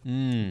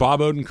 Yep.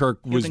 Bob Odenkirk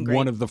was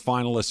one of the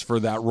finalists for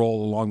that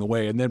role along the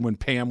way. And then when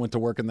Pam went to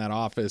work in that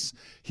office,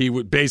 he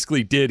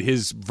basically did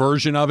his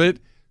version of it.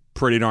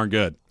 Pretty darn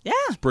good. Yeah,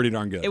 it's pretty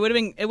darn good. It would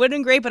have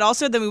been great, but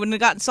also then we wouldn't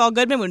have gotten Saul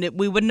Goodman.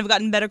 We wouldn't have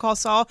gotten Better Call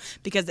Saul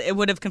because it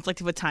would have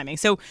conflicted with timing.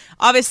 So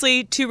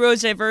obviously, two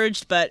roads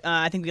diverged, but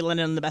I think we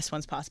landed on the best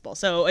ones possible.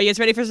 So are you guys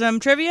ready for some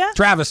trivia?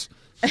 Travis.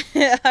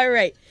 All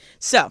right.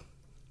 So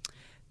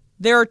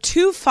there are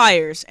 2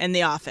 fires in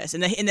the office in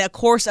the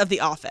course of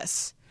the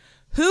office.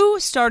 Who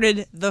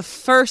started the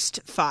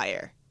first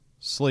fire?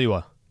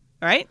 Sliwa. All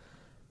right.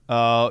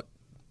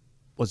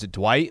 Was it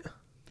Dwight?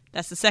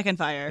 That's the second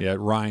fire. Yeah,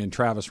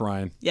 Travis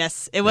Ryan.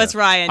 Yes, it was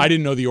Ryan. I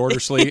didn't know the order,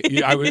 Slee.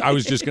 I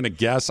was just going to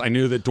guess. I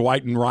knew that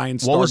Dwight and Ryan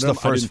started. What was the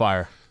first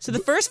fire? So the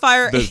first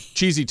fire... The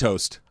cheesy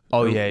toast.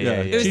 Oh, yeah.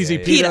 It was cheesy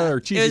pita or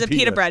cheesy It was a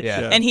pita bread.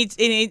 Yeah. And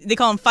they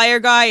call him Fire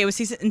Guy. It was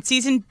in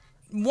season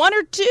 1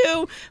 or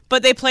 2,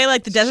 but they play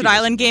like the Desert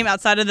Island game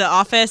outside of the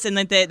office, and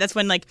like that's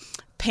when like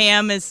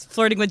Pam is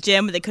flirting with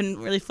Jim, but they couldn't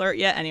really flirt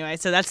yet anyway.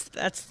 So that's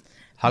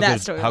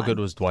how good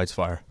was Dwight's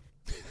fire?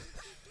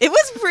 It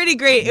was pretty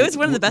great. It was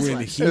one of the best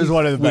ones. It was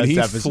one of the best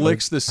episodes. When he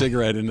flicks the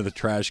cigarette into the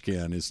trash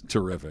can is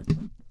terrific.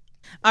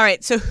 All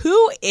right, so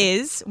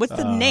what's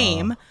the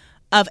name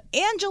of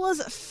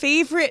Angela's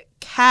favorite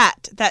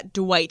cat that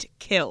Dwight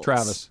kills?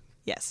 Travis.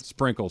 Yes.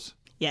 Sprinkles.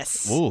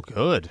 Yes. Oh,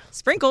 good.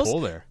 Sprinkles.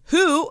 Pull there.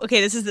 Who,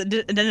 okay, this is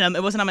the addendum.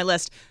 It wasn't on my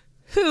list.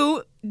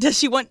 Who does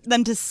she want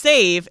them to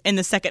save in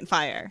the second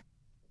fire?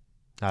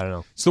 I don't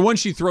know. It's the one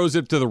she throws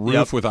it to the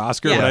roof with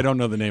Oscar, but I don't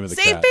know the name of the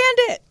Save cat.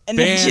 Bandit! And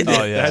Bandit.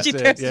 then she throws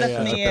it up in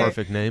That's the a air.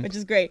 perfect name. Which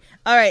is great.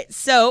 All right,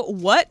 so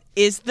what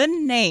is the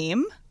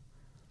name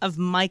of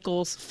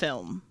Michael's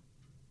film?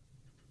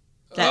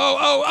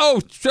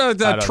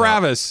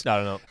 Travis. I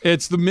don't know.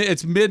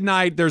 It's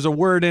midnight. There's a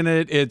word in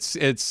it. It's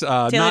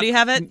Taylor, do you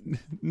have it?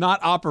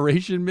 Not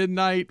Operation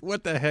Midnight.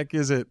 What the heck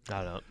is it?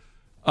 I don't know.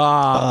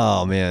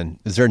 Oh man,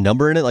 is there a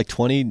number in it, like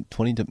 20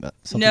 to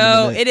something?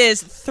 No, it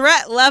is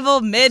Threat Level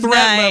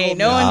Midnight.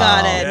 No one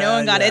got it. No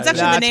one got it. It's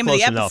actually the name of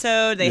the enough.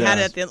 episode. They had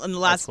it in the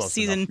last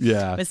season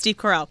Yeah. with Steve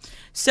Carell.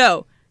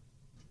 So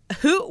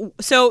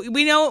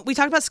we know we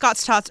talked about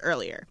Scott's Tots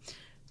earlier,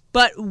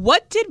 but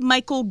what did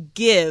Michael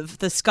give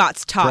the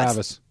Scott's Tots?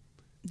 Travis.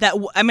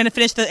 I'm going to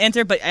finish the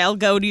answer, but I'll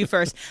go to you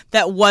first.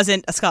 That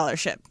wasn't a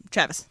scholarship.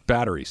 Travis.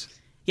 Batteries.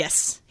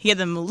 Yes, he had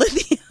them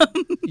lithium.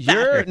 You're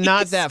batteries.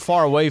 not that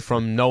far away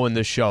from knowing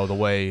this show the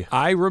way.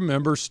 I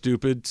remember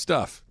stupid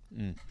stuff.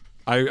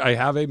 I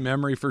have a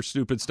memory for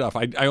stupid stuff.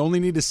 I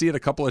only need to see it a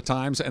couple of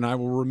times, and I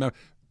will remember.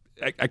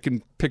 I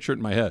can picture it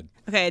in my head.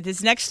 Okay,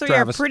 these next three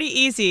Travis. are pretty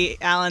easy,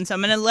 Alan. So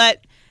I'm going to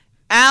let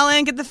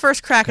Alan get the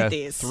first crack at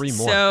these. 3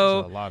 more.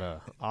 So, There's a lot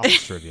of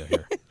office trivia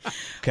here.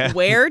 Okay.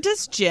 where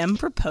does Jim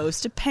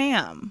propose to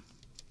Pam?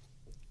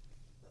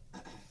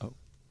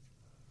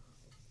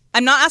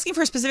 I'm not asking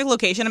for a specific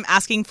location. I'm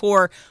asking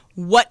for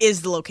what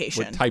is the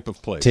location. What type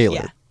of place? Taylor.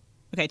 Yeah.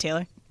 Okay,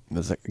 Taylor. It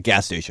was like a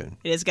gas station.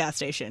 It is a gas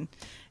station.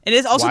 It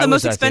is also Why the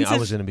most was that thing? expensive. I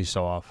was going to be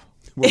so off.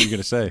 What were you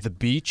going to say? The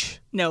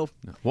beach? No.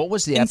 What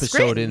was the In episode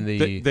Scranton. in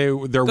the... Their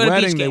Go to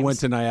wedding, beach they games. went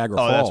to Niagara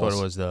Oh, Falls. that's what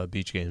it was, the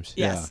beach games.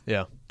 Yes.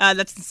 Yeah.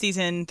 That's in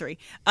season 3.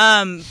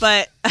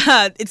 But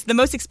it's the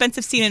most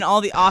expensive scene in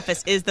all The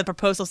Office is the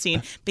proposal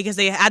scene because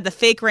they had the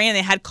fake rain and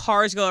they had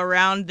cars go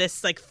around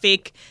this like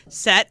fake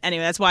set.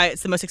 Anyway, that's why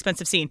it's the most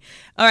expensive scene.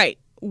 All right.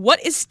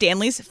 What is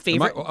Stanley's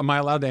favorite? Am I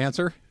allowed to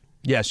answer?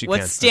 Yes, you can.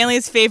 What's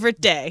Stanley's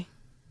favorite day?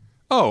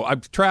 Oh,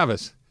 I'm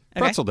Travis.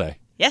 Pretzel Day.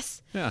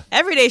 Yes. Yeah.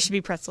 Every day should be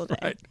pretzel day.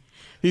 Right.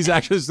 He's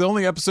actually, it's the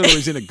only episode where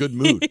he's in a good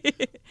mood.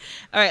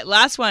 All right.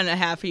 Last one I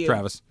have for you.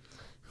 Travis.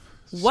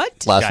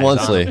 Last Guy's one,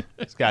 on Slee. him.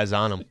 This guy's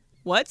on him.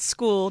 What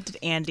school did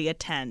Andy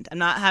attend? I'm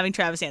not having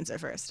Travis answer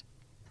first.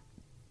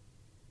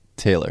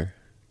 Taylor.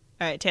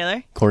 All right,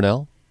 Taylor.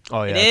 Cornell.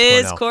 Oh, yeah.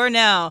 It is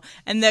Cornell.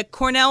 And the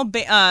Cornell,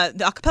 the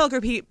acapella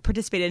group he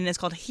participated in is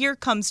called Here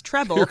Comes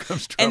Treble. Here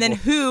Comes Treble. And then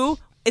who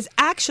is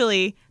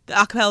actually the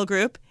acapella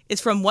group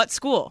is from what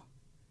school?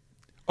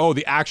 Oh,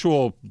 the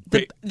actual...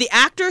 The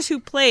actors who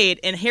played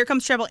in Here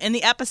Comes Treble in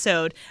the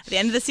episode at the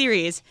end of the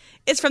series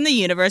is from the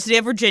University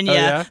of Virginia, Oh,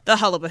 yeah? the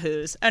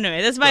Hullabahoos.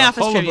 Anyway, that's my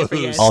office trivia for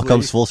you. Hullabahoos. All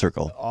comes full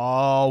circle.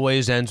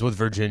 Always ends with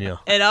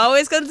Virginia. It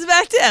always comes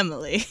back to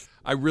Emily.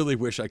 I really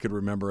wish I could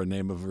remember a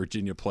name of a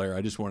Virginia player.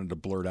 I just wanted to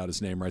blurt out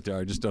his name right there.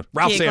 I just don't.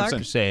 Ralph Clark? Sampson.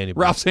 Just say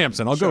anybody. Ralph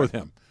Sampson. I'll go with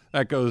him.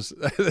 That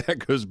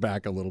goes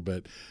back a little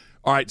bit.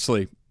 All right,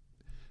 Slee.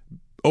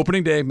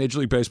 Opening day, Major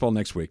League Baseball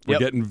next week. We're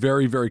getting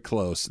very, very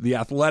close. The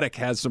Athletic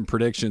has some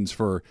predictions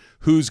for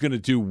who's going to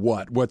do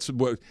what. Which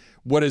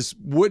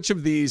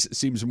of these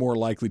seems more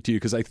likely to you?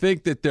 Because I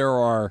think that there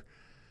are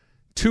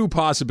 2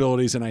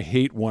 possibilities, and I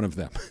hate one of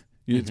them.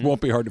 It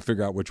won't be hard to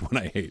figure out which one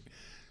I hate.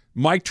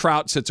 Mike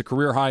Trout sets a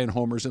career high in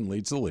homers and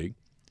leads the league.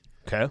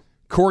 Okay.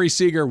 Corey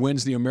Seager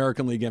wins the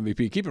American League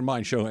MVP. Keep in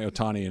mind, Shohei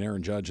Ohtani and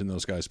Aaron Judge and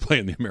those guys play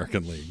in the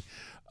American League.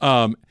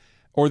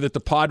 Or that the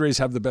Padres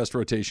have the best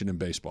rotation in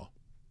baseball.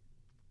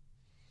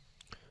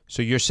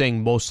 So you're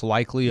saying most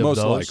likely of Most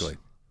those? likely.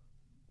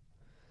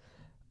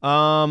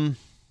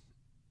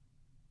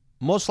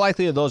 Most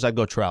likely of those, I'd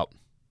go Trout.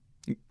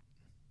 I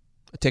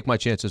take my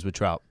chances with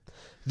Trout.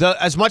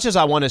 As much as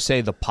I want to say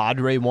the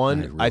Padre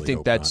one, I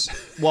think that's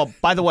well.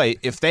 By the way,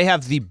 if they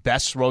have the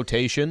best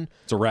rotation,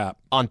 it's a wrap.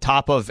 On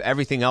top of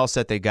everything else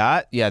that they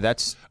got,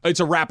 it's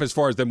a wrap as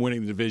far as them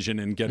winning the division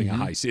and getting a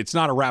high seed. It's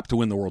not a wrap to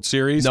win the World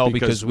Series. No,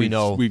 because we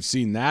know we've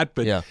seen that.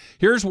 But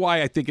here's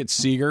why I think it's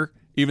Seager.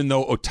 Even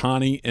though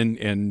Ohtani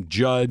and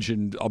Judge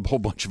and a whole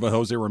bunch of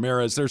Jose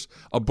Ramirez, there's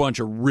a bunch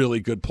of really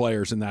good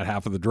players in that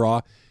half of the draw.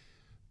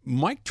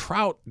 Mike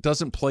Trout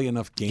doesn't play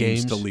enough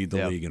games to lead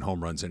the league in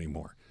home runs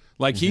anymore.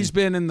 Like he's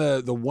been in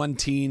the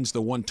 1-teens,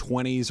 the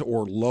 120s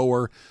or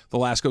lower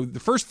the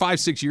first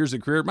 5-6 years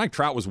of career. Mike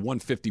Trout was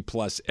 150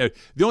 plus.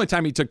 The only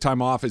time he took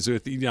time off is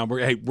with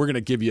hey, we're going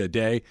to give you a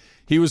day.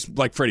 He was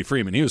like Freddie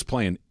Freeman. He was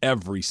playing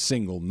every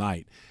single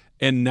night,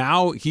 and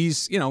now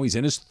he's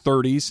in his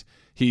 30s.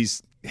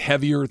 He's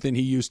heavier than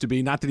he used to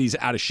be. Not that he's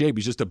out of shape.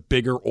 He's just a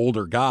bigger,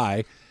 older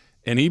guy,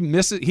 and he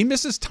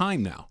misses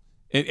time now.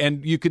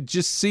 And you could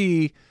just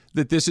see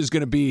that this is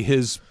going to be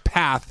his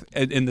path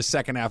in the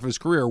second half of his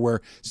career,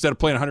 where instead of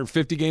playing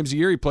 150 games a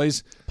year, he played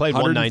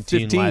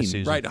 119 last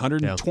season. Right,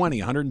 120,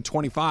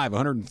 125,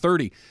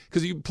 130.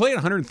 Because you play in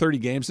 130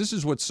 games. This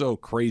is what's so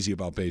crazy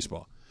about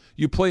baseball.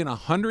 You play in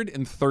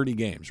 130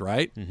 games,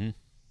 right?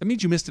 That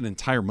means you missed an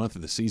entire month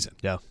of the season.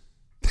 Yeah.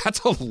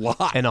 That's a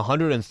lot. And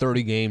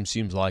 130 games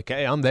seems like,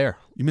 hey, I'm there.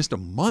 You missed a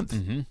month.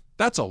 Mm-hmm.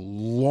 That's a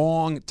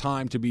long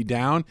time to be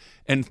down,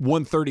 and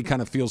 130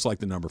 kind of feels like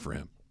the number for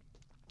him.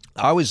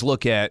 I always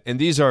look at, and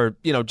these are,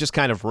 just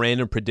kind of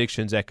random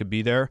predictions that could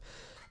be there.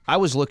 I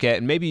always look at,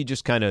 and maybe you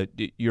just kind of,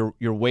 you're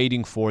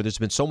waiting for, there's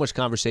been so much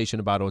conversation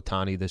about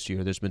Ohtani this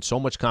year. There's been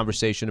so much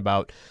conversation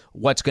about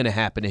what's going to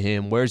happen to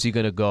him. Where's he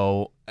going to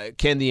go?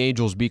 Can the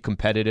Angels be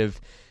competitive?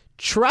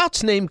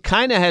 Trout's name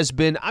kind of has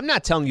been, I'm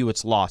not telling you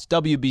it's lost.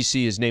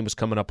 WBC, his name was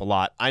coming up a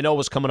lot. I know it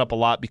was coming up a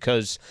lot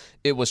because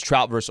it was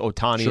Trout versus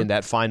Ohtani in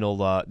that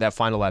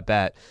final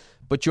at-bat.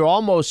 But you're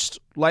almost,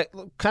 kind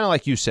of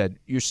like you said,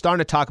 you're starting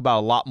to talk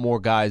about a lot more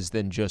guys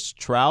than just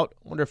Trout.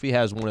 I wonder if he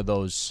has one of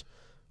those,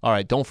 all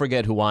right, don't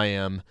forget who I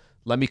am.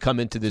 Let me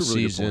come into this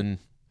season,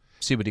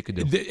 see what he could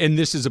do. And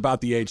this is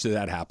about the age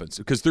that happens.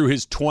 Because through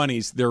his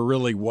 20s, they're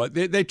really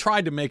they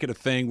tried to make it a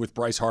thing with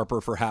Bryce Harper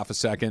for half a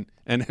second.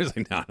 And it was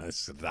like, no,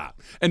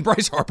 stop. And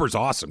Bryce Harper's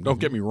awesome. Don't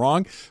get me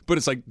wrong. But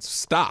it's like,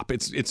 stop.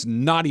 It's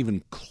not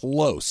even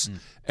close.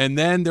 And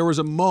then there was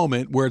a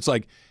moment where it's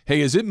like,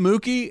 hey, is it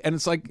Mookie? And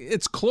it's like,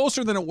 it's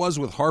closer than it was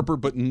with Harper,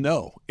 but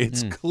no,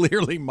 it's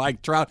clearly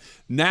Mike Trout.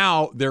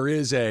 Now there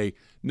is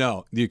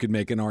no, you could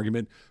make an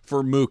argument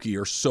for Mookie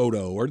or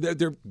Soto or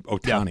they're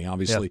Ohtani,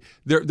 obviously.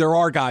 Yeah. There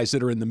are guys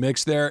that are in the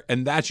mix there,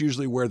 and that's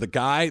usually where the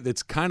guy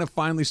that's kind of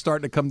finally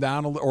starting to come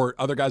down, or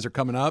other guys are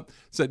coming up,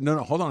 said, no,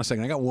 hold on a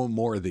second, I got one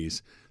more of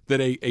these. That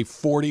a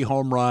 40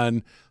 home run,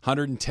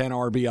 110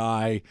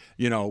 RBI,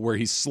 where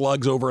he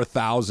slugs over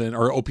 1,000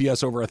 or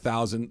OPS over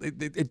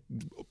 1,000,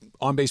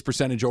 on base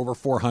percentage over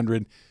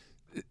 400.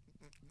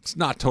 It's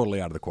not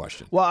totally out of the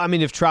question. Well, I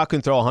mean, if Trout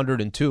can throw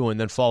 102 and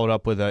then followed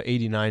up with a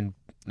 88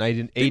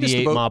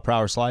 mile per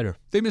hour slider,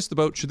 they missed the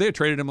boat. Should they have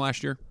traded him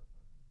last year?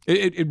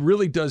 It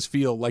really does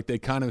feel like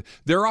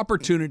their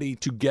opportunity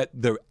to get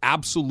the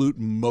absolute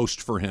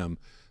most for him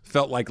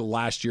felt like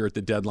last year at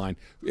the deadline.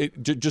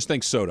 Just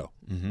think Soto,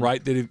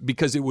 right?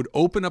 Because it would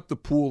open up the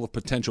pool of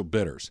potential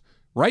bidders.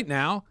 Right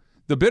now,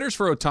 the bidders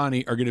for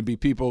Ohtani are going to be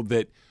people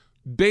that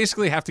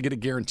basically have to get a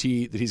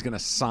guarantee that he's going to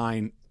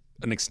sign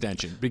an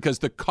extension because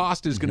the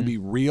cost is going to be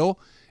real.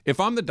 If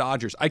I'm the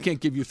Dodgers, I can't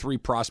give you 3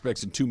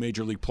 prospects and 2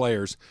 major league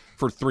players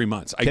for 3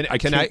 months. I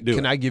can't do it.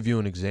 Can I give you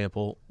an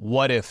example?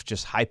 What if,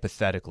 just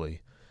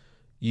hypothetically,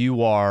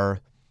 you are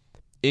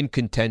in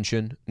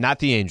contention, not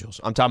the Angels.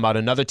 I'm talking about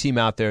another team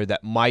out there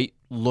that might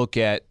look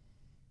at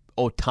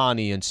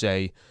Ohtani and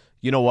say,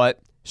 you know what,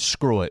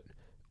 screw it.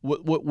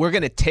 We're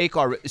going to take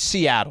our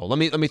Seattle. Let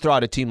me throw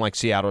out a team like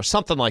Seattle or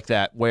something like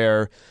that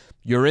where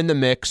you're in the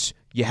mix,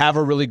 you have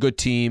a really good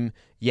team,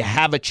 you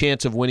have a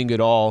chance of winning it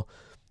all.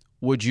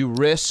 Would you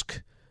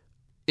risk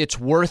it's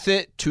worth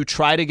it to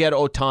try to get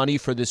Ohtani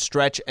for this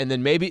stretch and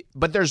then maybe,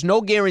 but there's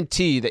no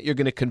guarantee that you're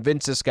going to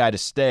convince this guy to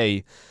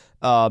stay.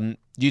 Do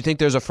you think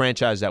there's a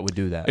franchise that would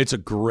do that? It's a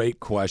great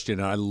question,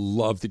 and I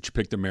love that you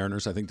picked the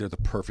Mariners. I think they're the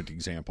perfect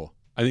example.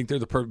 I think they're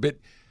the perfect.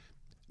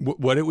 But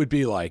what it would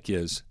be like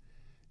is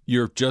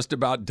you're just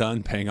about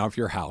done paying off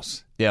your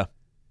house. Yeah.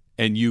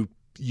 And you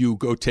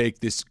go take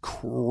this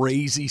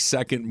crazy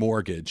second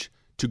mortgage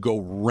to go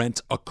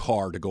rent a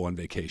car to go on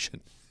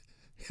vacation.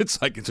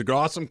 It's like, it's an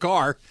awesome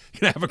car.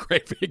 You're going to have a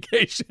great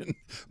vacation.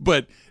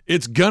 But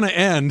it's going to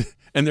end,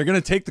 and they're going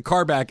to take the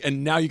car back,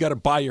 and now you got to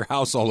buy your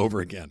house all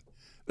over again.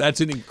 That's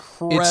an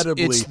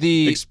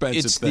incredibly expensive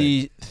thing. It's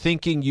the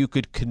thinking you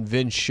could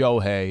convince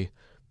Shohei,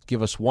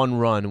 give us one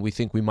run, and we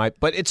think we might.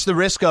 But it's the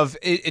risk of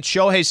it's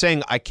Shohei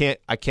saying, I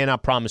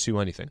cannot promise you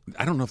anything.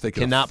 I don't know if they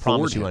cannot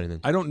promise you anything.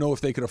 I don't know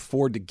if they could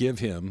afford to give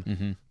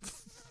him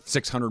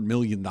 $600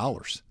 million.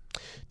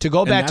 To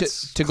go back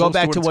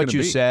to what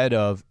you said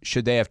of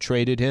should they have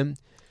traded him,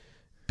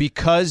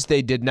 because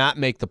they did not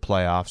make the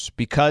playoffs,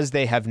 because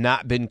they have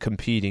not been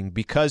competing,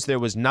 because there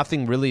was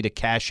nothing really to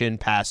cash in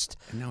past.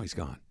 And now he's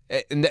gone.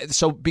 And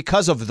so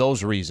because of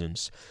those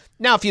reasons.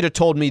 Now, if you'd have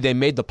told me they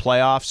made the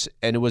playoffs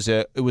and it was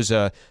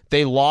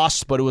they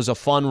lost, but it was a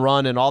fun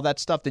run and all that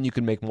stuff, then you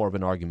can make more of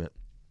an argument.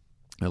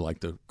 I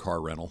like the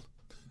car rental.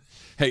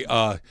 Hey,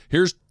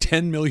 here's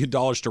 $10 million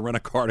to rent a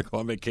car to go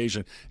on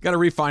vacation. Got to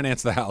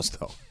refinance the house,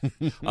 though.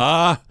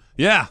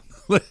 Yeah,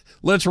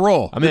 let's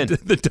roll. I'm in.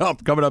 The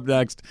dump coming up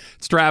next.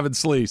 It's Travis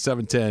Slee,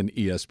 710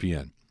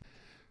 ESPN.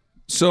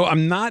 So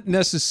I'm not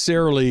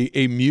necessarily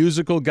a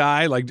musical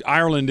guy. Like,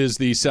 Ireland is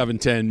the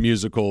 710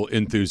 musical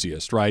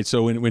enthusiast, right?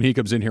 So when he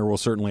comes in here, we'll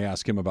certainly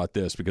ask him about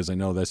this because I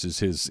know this is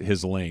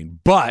his lane.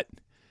 But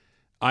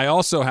I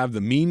also have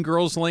the Mean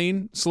Girls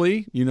lane,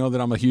 Slee. You know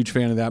that I'm a huge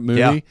fan of that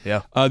movie.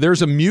 Yeah.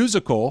 There's a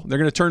musical. They're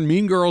going to turn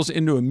Mean Girls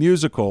into a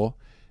musical,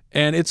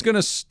 and it's going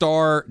to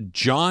star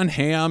Jon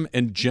Hamm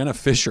and Jenna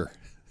Fisher.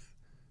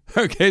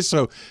 Okay,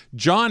 so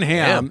Jon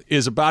Hamm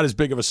is about as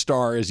big of a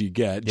star as you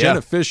get. Yeah.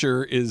 Jenna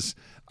Fisher is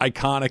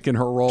iconic in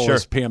her role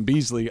as Pam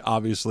Beesly,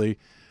 obviously.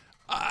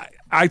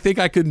 I think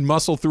I could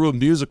muscle through a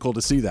musical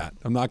to see that.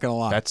 I'm not going to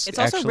lie. It's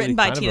also written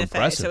by Tina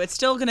Fey, so it's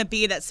still going to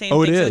be that same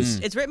thing. It is.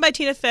 So it's written by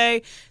Tina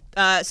Fey.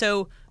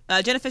 So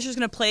Jenna Fisher's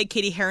going to play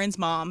Katie Heron's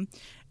mom,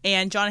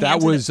 and Jon Hamm.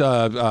 That was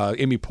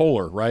Amy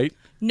Poehler, right?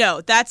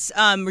 No, that's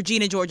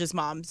Regina George's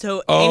mom.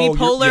 So Amy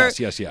Poehler.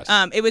 Yes.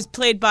 It was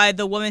played by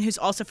the woman who's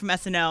also from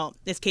SNL.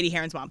 It's Katie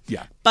Heron's mom.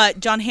 Yeah. But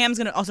John Hamm's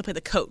going to also play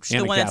the coach.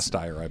 Anna the one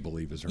Gasteyer, I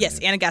believe, is her Yes,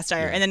 name. Anna Gasteyer.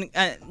 Yeah. And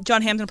then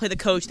John Hamm's going to play the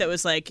coach that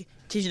was like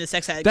teaching the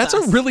sex ed That's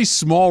class. a really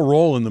small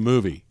role in the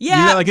movie.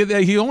 Yeah.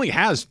 He only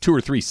has 2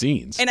 or 3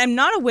 scenes. And I'm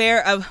not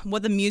aware of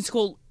what the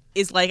musical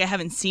is like. I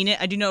haven't seen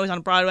it. I do know it was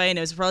on Broadway and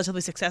it was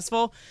relatively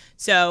successful.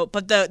 So,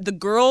 but the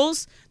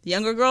girls, the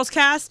younger girls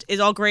cast is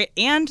all great.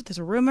 And there's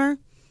a rumor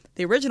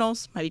the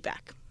originals might be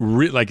back.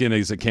 Like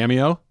as a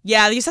cameo?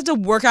 Yeah, they just have to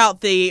work out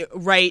the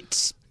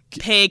right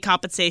pay,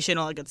 compensation,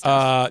 all that good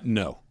stuff.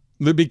 No.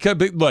 Because,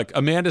 look,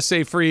 Amanda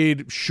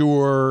Seyfried,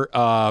 sure.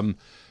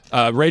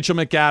 Rachel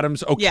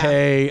McAdams,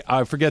 okay. Yeah.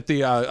 I forget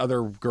the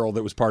other girl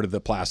that was part of the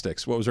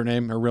Plastics. What was her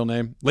name? Her real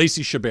name?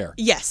 Lacey Chabert.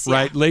 Yes.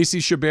 Right? Yeah. Lacey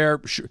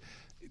Chabert.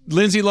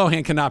 Lindsay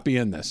Lohan cannot be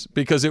in this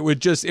because it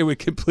would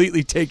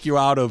completely take you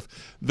out of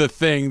the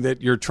thing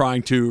that you're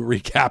trying to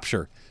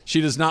recapture. She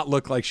does not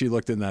look like she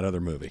looked in that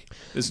other movie.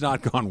 It's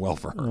not gone well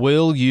for her.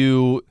 Will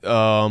you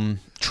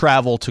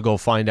travel to go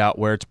find out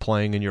where it's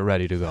playing and you're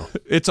ready to go?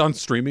 It's on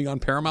streaming on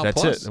Paramount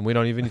That's Plus. it, and we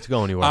don't even need to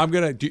go anywhere.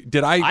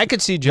 I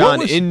could see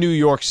John in New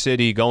York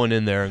City going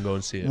in there and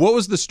going to see it. What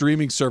was the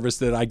streaming service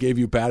that I gave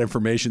you bad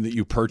information that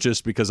you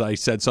purchased because I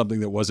said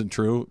something that wasn't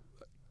true?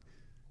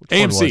 Which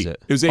one AMC. was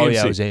it? It was AMC. Oh,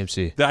 yeah, it was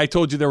AMC. I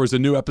told you there was a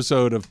new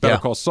episode of Better Yeah.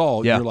 Call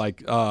Saul. Yeah. You're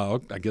like, I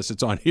guess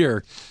it's on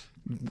here.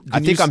 I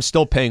think I'm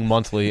still paying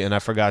monthly, and I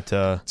forgot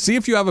to see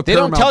if you have a They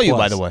Paramount don't tell you,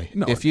 Plus. by the way.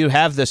 No. If you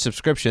have the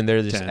subscription,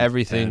 there's 10,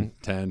 everything.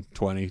 10,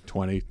 20.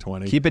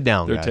 Keep it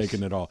down, They're guys.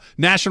 taking it all.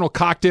 National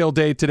Cocktail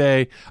Day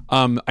today.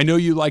 I know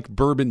you like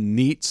bourbon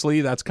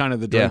neatly. That's kind of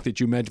the drink that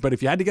you mentioned. But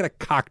if you had to get a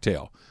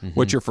cocktail,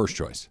 what's your first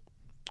choice?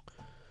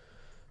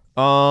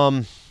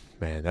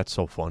 Man, that's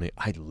so funny.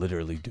 I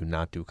literally do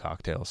not do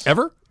cocktails.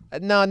 Ever?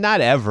 No,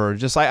 not ever.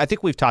 Just I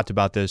think we've talked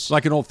about this.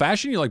 Like an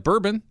old-fashioned? You like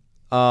bourbon?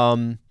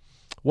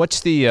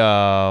 What's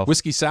the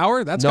whiskey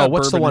sour? That's no. got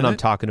What's the bourbon one in I'm it.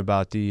 talking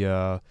about?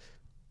 The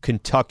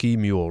Kentucky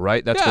Mule,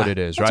 right? That's what it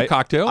is, that's right? a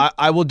cocktail.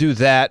 I will do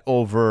that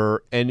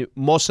over, and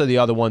most of the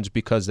other ones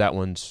because that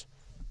one's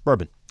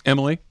bourbon.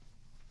 Emily?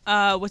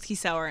 Whiskey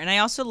sour. And I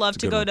also love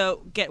to good go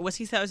to get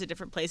whiskey sours at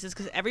different places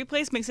because every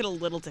place makes it a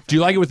little different. Do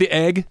you like it with the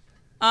egg?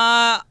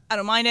 I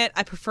don't mind it.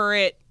 I prefer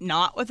it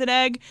not with an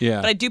egg. Yeah.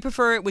 But I do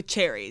prefer it with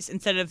cherries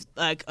instead of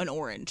like an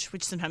orange,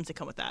 which sometimes they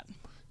come with that.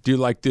 Do you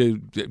like you're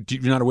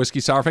not a whiskey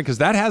sour fan? Because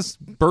that has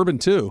bourbon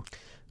too.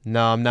 No,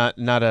 I'm not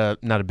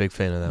a big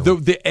fan of that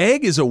one. The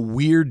egg is a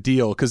weird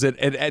deal because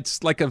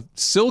it's like a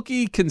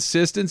silky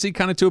consistency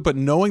kind of to it, but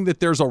knowing that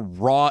there's a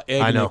raw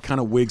egg, I know. it kind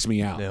of wigs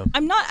me out. Yeah.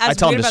 I'm not as I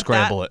tell weird them to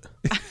about scramble that.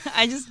 it.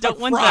 I just don't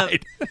want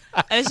Fried.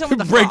 I just don't want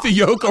the Break froth. the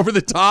yolk over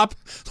the top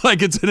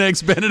like it's an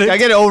Eggs Benedict. I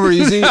get it over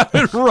easy. Have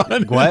it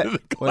run What? into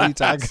the What are you glass.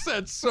 talking?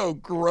 That's so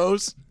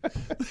gross.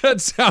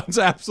 That sounds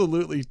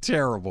absolutely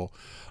terrible.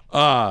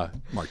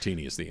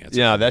 Martini is the answer.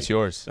 Yeah, for that's me.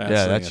 yours. That's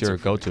Yeah, the that's answer your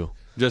for me. go-to.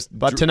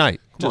 But tonight,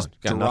 come just on.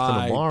 Got dry,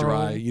 nothing tomorrow.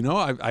 dry. You know,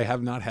 I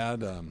have not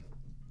had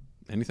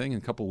anything in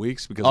a couple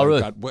weeks because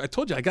really? I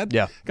told you I got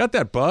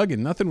that bug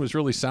and nothing was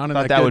really sounding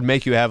Thought that that good. would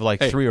make you have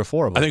like 3 or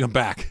 4 of I them. think I'm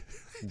back.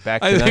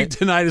 Back I tonight? think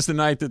tonight is the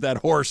night that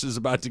horse is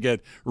about to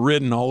get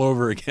ridden all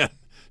over again.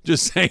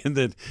 Just saying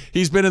that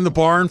he's been in the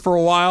barn for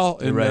a while,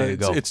 and ready to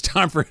go. It's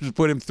time for him to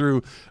put him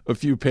through a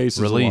few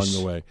paces Release.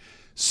 along the way.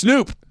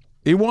 Snoop,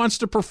 he wants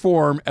to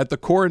perform at the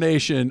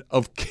coronation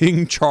of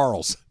King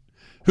Charles.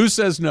 Who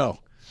says no?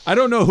 I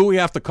don't know who we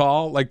have to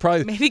call. Like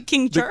probably Maybe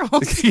King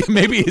Charles.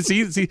 maybe is he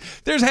has to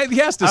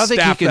I don't think he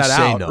staff can that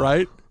say out, no.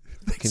 right?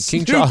 Can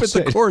Snoop King Charles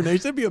at the say-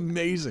 coronation, that'd be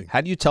amazing.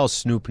 How do you tell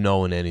Snoop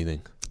no in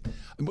anything?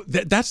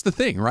 That's the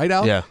thing, right,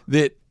 Al? Yeah.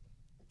 That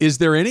is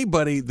there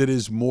anybody that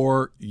is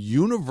more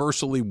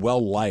universally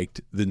well liked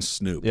than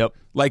Snoop? Yep.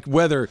 Like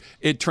whether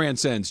it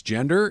transcends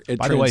gender, it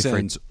By the way, for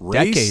transcends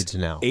race, decades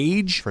now.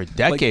 age, For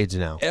decades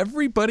now.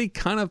 Everybody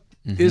kind of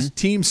is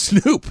Team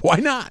Snoop. Why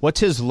not? What's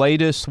his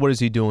latest? What is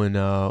he doing?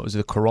 Was it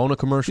the Corona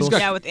commercials?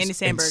 Yeah, with Andy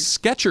And Samberg.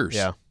 Skechers.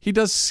 Yeah. He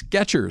does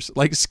Skechers.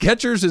 Like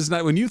Skechers is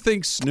not when you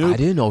think Snoop. I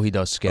didn't know he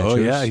does Skechers. Oh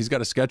yeah, he's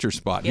got a Skechers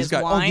spot. He has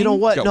got. wine. Oh, you know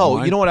what? Got No,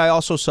 wine. you know what I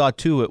also saw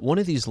too at one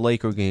of these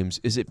Laker games.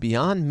 Is it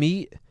Beyond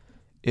Meat?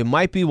 It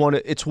might be one.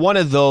 It's one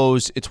of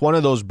those. It's one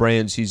of those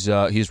brands he's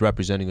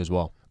representing as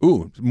well.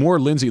 Ooh, more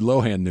Lindsay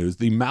Lohan news.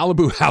 The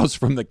Malibu house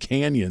from the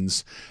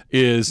Canyons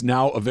is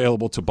now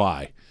available to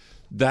buy.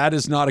 That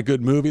is not a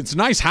good movie. It's a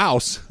nice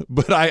house,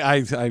 but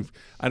I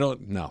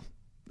don't know.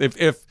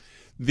 If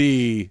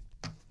the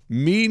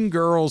Mean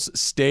Girls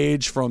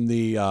stage from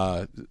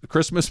the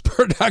Christmas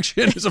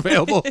production is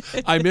available,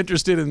 I'm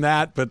interested in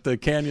that. But the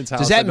Canyons house,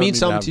 Does I that don't mean need to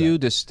something have to you? that.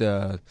 Just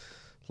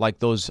like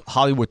those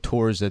Hollywood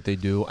tours that they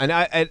do. And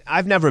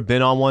I've never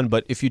been on one,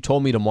 but if you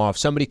told me tomorrow, if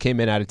somebody came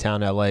in out of town,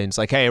 LA, and it's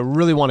like, hey, I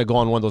really want to go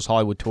on one of those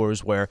Hollywood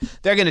tours where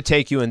they're going to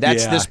take you and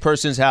that's Yeah. this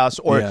person's house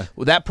or Yeah.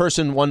 that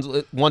person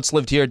once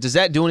lived here. Does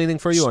that do anything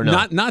for you or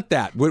no? Not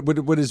that.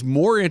 What is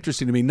more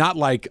interesting to me, not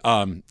like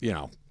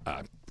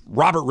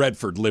Robert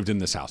Redford lived in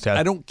this house. Okay.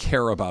 I don't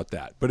care about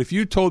that. But if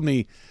you told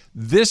me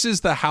this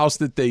is the house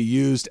that they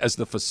used as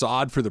the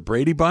facade for the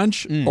Brady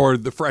Bunch or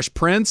the Fresh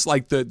Prince,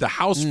 like the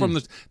house from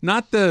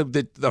not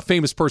the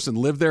famous person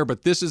lived there,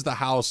 but this is the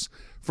house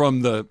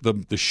from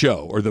the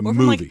show or the movie.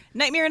 From, like,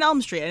 Nightmare on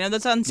Elm Street. I know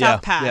that's on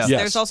South Pass. Yeah. Yes.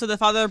 There's also The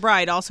Father of the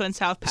Bride, also in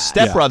South Pass.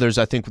 Step Brothers,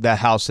 I think that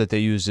house that they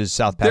use is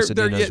South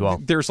Pasadena as well.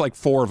 There's like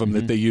 4 of them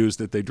that they use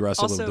that they dress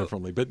a little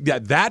differently. But yeah,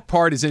 that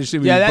part is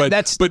interesting. Yeah, but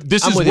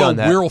this is where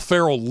Will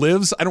Ferrell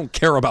lives. I don't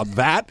care about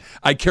that.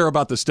 I care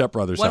about the Step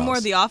Brothers house. One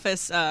more The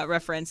Office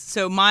reference.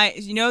 So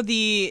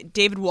the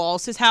David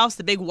Wallace's house,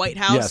 the big white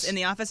house in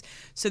The Office?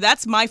 So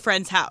that's my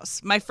friend's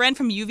house. My friend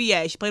from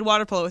UVA, she played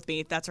water polo with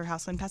me. That's her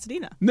house in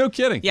Pasadena. No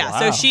kidding. Yeah,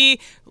 so she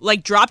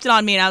dropped it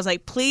on me, and I was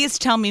like, please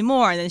tell me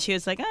more. And then she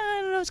was like, I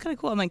don't know, it's kind of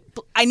cool. I'm like,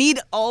 I need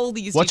all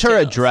these What's details.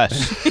 her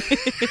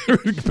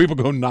address? People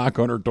go knock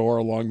on her door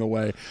along the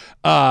way.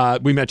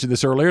 We mentioned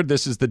this earlier.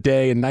 This is the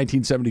day in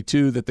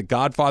 1972 that The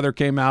Godfather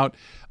came out.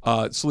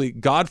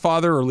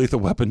 Godfather or Lethal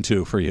Weapon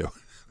 2 for you?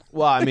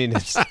 Well, I mean,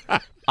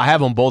 I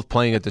have them both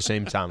playing at the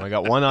same time. I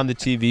got one on the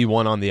TV,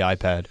 one on the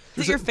iPad.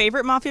 Is it your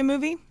favorite mafia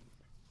movie?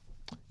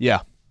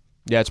 Yeah,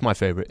 it's my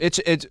favorite.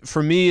 It's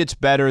for me, it's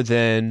better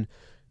than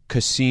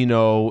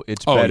Casino.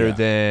 It's better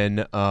than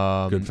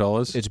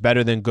Goodfellas. It's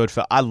better than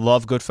Goodfellas. I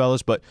love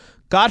Goodfellas, but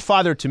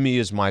Godfather to me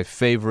is my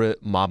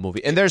favorite mob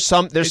movie. And there's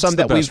some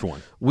that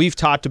we've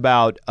talked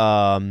about.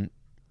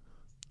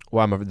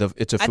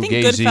 It's a Fugazi. I think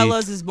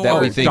Goodfellas is more that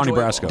we think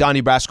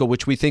Donnie Brasco,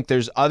 which we think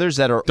there's others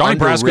that are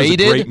underrated. Brasco's a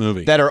great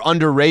movie. That are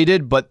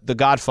underrated, but The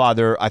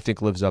Godfather I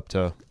think lives up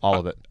to all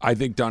of it. I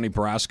think Donnie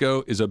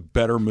Brasco is a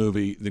better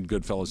movie than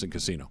Goodfellas and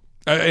Casino.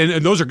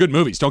 And those are good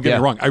movies. Don't get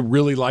me wrong. I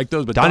really like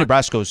those. But Donnie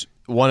Brasco's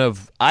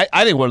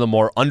I think one of the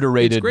more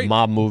underrated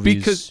mob movies.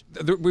 Because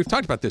we've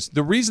talked about this.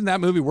 The reason that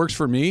movie works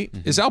for me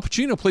is Al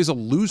Pacino plays a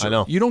loser. I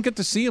know. You don't get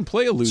to see him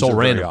play a loser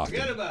very often.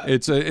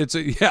 It's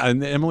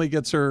and Emily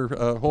gets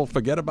her whole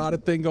forget about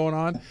it thing going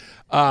on.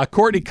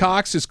 Courtney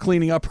Cox is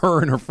cleaning up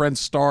her and her friend's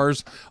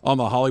stars on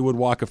the Hollywood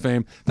Walk of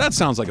Fame. That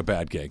sounds like a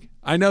bad gig.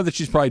 I know that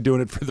she's probably doing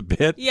it for the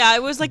bit. Yeah,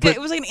 it was like an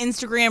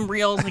Instagram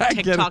Reels,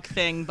 TikTok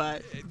thing.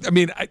 But I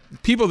mean,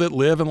 people that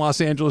live in Los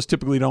Angeles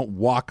typically don't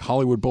walk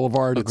Hollywood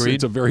Boulevard.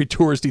 It's a very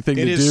touristy thing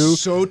to do. It is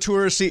so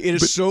touristy. It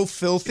is so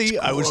filthy.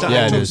 I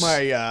took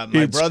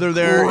my brother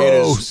there.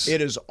 Gross.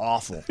 It is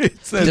awful.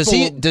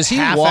 Does he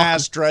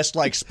half-ass dressed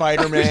like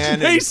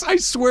Spider-Man? I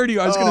swear to you,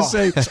 I was going to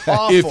say,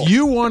 if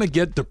you want to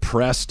get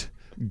depressed,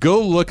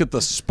 go look at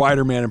the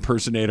Spider-Man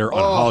impersonator on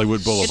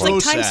Hollywood Boulevard.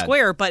 It's like Times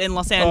Square, but in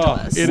Los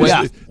Angeles.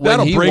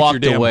 That'll break your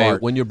damn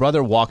heart. When your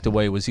brother walked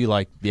away, was he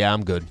like, yeah,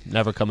 I'm good,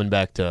 never coming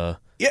back to...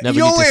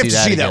 You only have to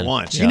see that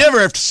once. Yeah. You never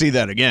have to see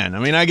that again. I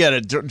mean, I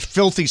get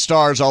filthy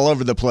stars all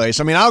over the place.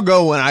 I mean, I'll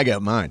go when I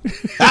get mine.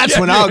 That's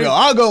when I'll go.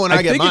 I'll go when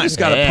I get mine. I think you just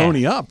got to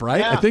pony up, right?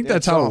 Yeah, I think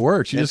that's how it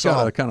works. You just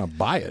got to kind of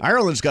buy it.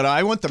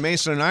 I want the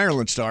Mason and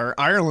Ireland star.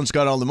 Ireland's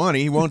got all the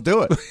money. He won't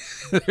do it.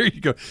 There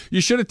you go. You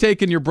should have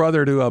taken your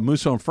brother to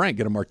Musso and Frank,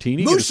 get a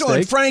martini. Musso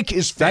and Frank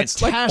is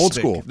fantastic. That's like old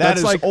school.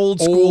 That's like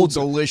old school,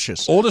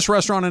 delicious. Oldest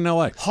restaurant in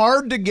L.A.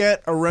 Hard to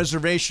get a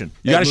reservation.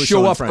 You got to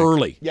show up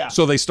early. Yeah.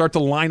 So they start to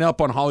line up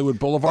on Hollywood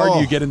Boulevard.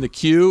 You get in the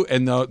queue,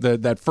 and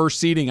that first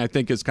seating, I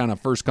think, is kind of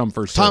first come,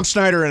 first serve. Tom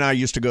Snyder and I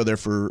used to go there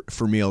for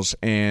meals,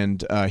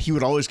 and he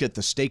would always get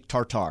the steak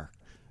tartare.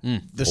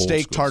 The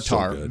steak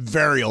tartare.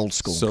 Very old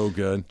school. So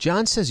good.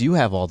 John says you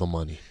have all the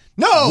money.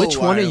 No, which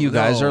one of you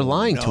guys are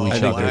lying to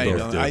each other?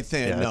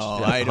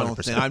 I don't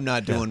think I'm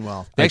not doing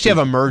well. They actually have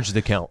a merged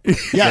account.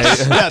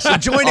 yes, a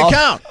joint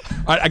account.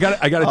 I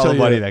got to tell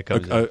you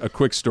a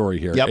quick story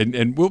here,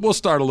 and we'll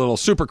start a little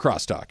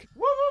Supercross talk.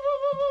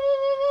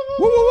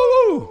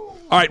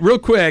 All right, real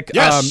quick,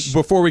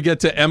 before we get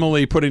to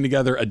Emily putting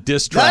together a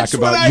diss track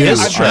about you.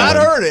 I've not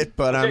heard it,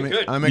 but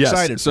I'm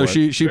excited. So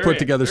she put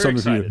together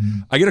something for you.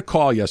 I get a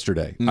call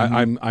yesterday.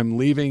 Mm-hmm. I'm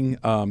leaving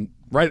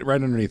right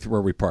underneath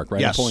where we park.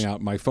 Right, I'm pulling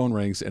out. My phone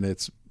rings, and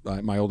it's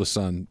my oldest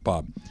son,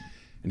 Bob,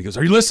 and he goes,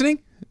 "Are you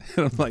listening?"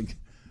 And I'm like,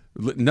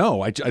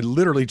 "No, I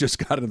literally just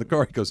got into the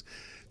car." He goes,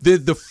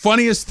 The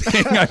funniest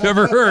thing I've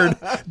ever heard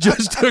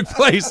just took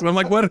place. And I'm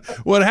like,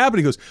 what happened?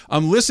 He goes,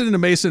 I'm listening to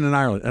Mason in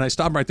Ireland. And I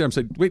stopped right there and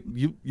said, wait,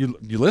 you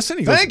listen?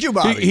 He goes, thank you,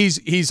 Bobby.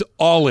 He's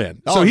all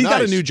in. So he's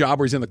got a new job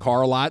where he's in the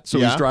car a lot. So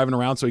he's driving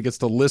around, so he gets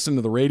to listen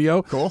to the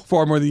radio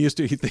far more than he used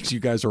to. He thinks you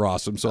guys are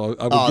awesome. So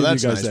I will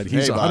give you guys that.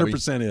 He's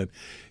 100% in.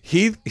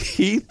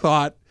 He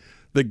thought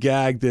the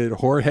gag that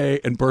Jorge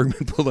and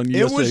Bergman pulled on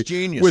USA was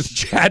genius. With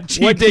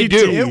ChatGPT. What they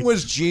do. It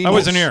was genius. I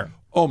wasn't here.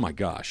 Oh, my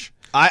gosh.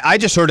 I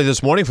just heard it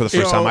this morning for the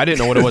first time. I didn't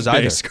know what it was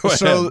either.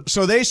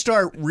 So they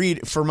start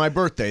reading for my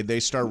birthday. They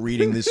start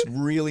reading this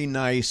really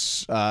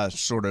nice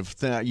sort of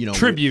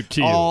tribute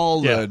to you.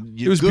 All the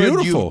it was good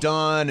beautiful. You've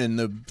done and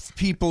the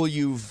people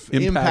you've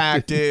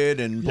impacted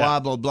and blah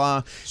blah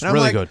blah. It's and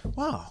really good.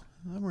 Wow,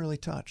 I'm really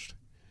touched.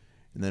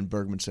 And then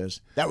Bergman says,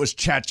 that was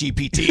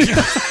ChatGPT.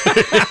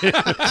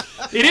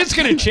 It is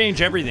going to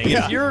change everything.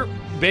 Yeah.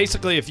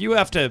 If you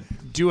have to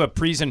do a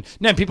present.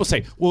 Now people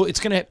say, well, it's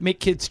going to make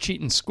kids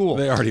cheat in school.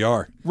 They already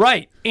are.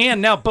 Right.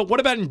 And now, but what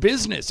about in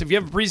business? If you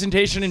have a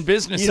presentation in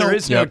business, there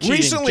is no cheating.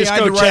 Recently, Just I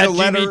had go to write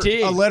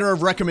ChatGPT. a letter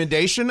of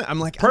recommendation. I'm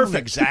like, perfect. I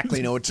don't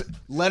exactly know. It's a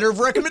letter of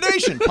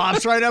recommendation.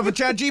 Pops right out of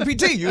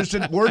ChatGPT. Used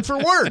it word for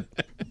word.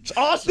 It's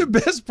awesome. The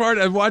best part,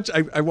 I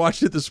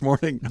watched it this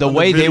morning. The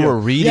way they were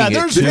reading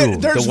it, too.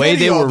 The way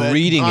they were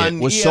reading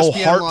it was so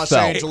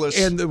heartfelt.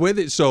 And the way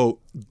that, so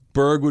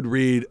Berg would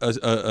read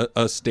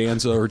a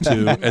stanza or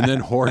two, and then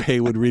Jorge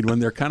would read when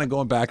they're kind of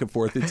going back and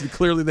forth. It's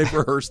clearly they've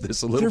rehearsed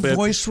this a little bit. Their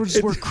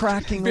voices were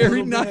cracking.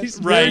 Very nice,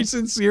 very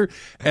sincere.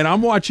 And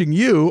I'm watching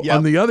you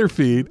on the other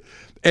feed,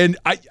 and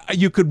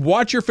you could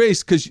watch your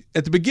face because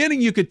at the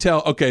beginning you could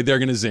tell, okay, they're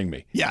going to zing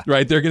me. Yeah,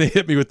 right. They're going to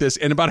hit me with this,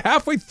 and about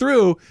halfway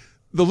through,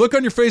 the look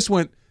on your face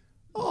went,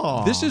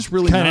 oh, this is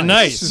really kind of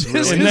nice.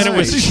 Really and then it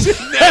was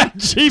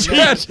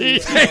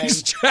ChatGPT.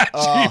 Thanks,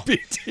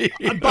 ChatGPT.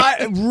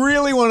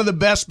 Really one of the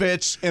best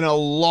bits in a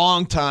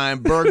long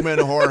time. Bergman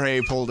and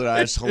Jorge pulled it out.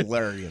 It's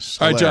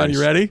hilarious. All right, John,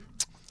 you ready?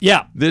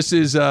 Yeah. This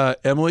is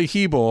Emily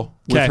Hebel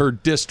with her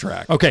diss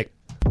track. Okay.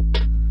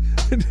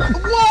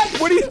 What?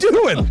 What are you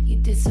doing? You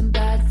did some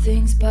bad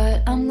things,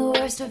 but I'm the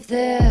worst of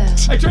them.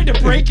 I tried to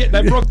break it and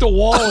I broke the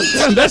wall.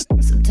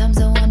 Sometimes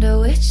I wonder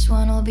which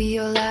one will be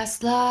your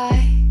last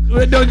lie.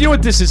 No, you know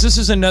what this is? This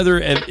is another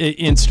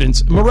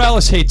instance.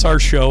 Morales hates our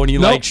show and he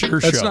likes your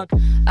show.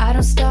 I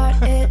don't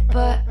start it,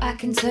 but I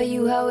can tell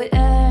you how it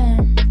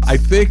ends. I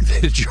think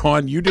that,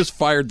 John, you just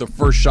fired the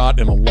first shot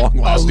in a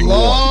long-lasting war.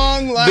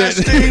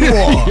 Long-lasting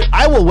war.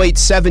 I will wait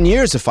 7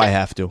 years if I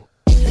have to.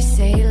 They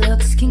say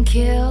looks can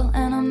kill,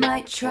 and I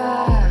might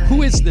try.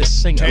 Who is this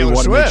singer? We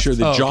want to make sure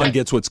that John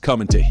gets what's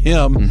coming to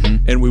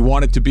him, and we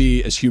want it to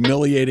be as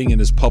humiliating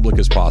and as public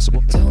as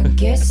possible.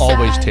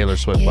 Always Taylor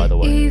Swift, by the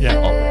way.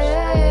 Yeah,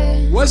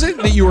 always. It wasn't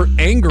that you were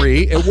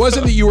angry. It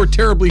wasn't that you were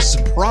terribly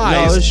surprised.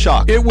 No, I was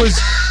shocked. It was,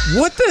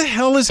 what the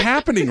hell is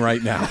happening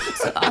right now?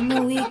 So on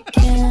the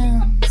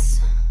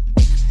weekends,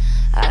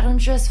 I don't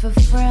dress for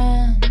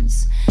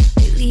friends.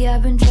 Lately,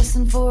 I've been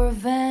dressing for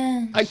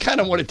revenge. I kind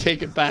of want to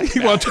take it back.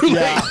 Well, too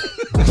late.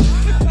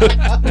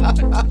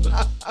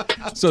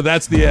 So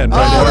that's the end.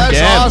 Right? Oh,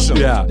 that's awesome.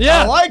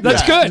 Yeah, I like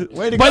that's that. good.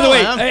 Way to By go, the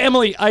way, man.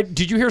 Emily,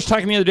 did you hear us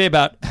talking the other day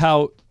about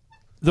how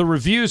the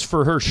reviews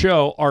for her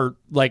show are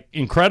like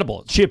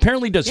incredible? She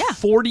apparently does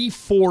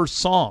 44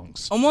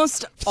 songs.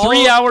 Almost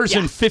 3 hours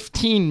and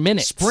 15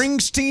 minutes.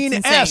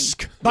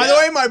 Springsteen-esque. By the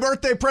way, my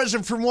birthday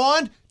present from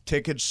Juan,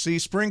 tickets to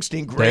see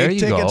Springsteen. Great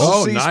tickets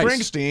to see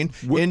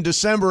Springsteen in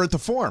December at the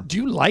Forum. Do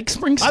you like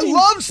Springsteen? I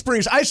love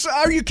Springsteen.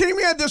 Are you kidding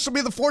me? This will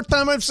be the 4th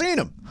time I've seen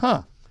him.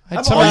 Huh.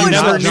 I've Somebody always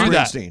never loved knew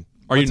that. Springsteen.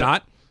 Are you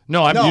not?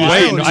 No, No,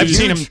 I've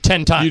seen him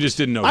 10 times. You just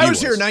didn't know I he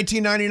was here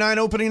 1999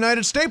 opening night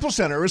at Staples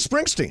Center. It was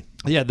Springsteen.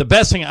 Yeah, the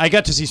best thing, I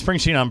got to see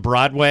Springsteen on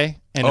Broadway,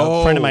 and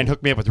a friend of mine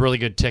hooked me up with really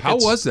good tickets. How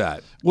was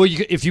that? Well,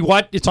 if you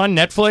watch, it's on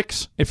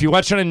Netflix. If you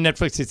watch it on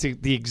Netflix, it's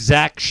the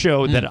exact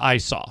show that I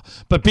saw.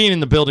 But being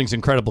in the building's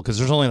incredible because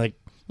there's only like,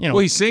 well,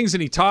 he sings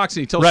and he talks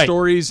and he tells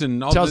stories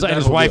and all that. And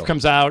his wife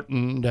comes out,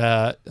 and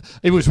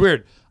it was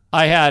weird.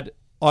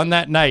 On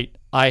that night,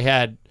 I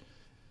had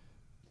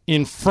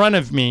in front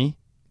of me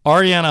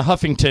Ariana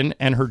Huffington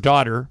and her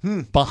daughter.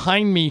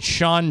 Behind me,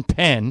 Sean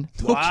Penn.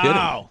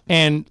 Wow.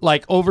 And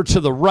like over to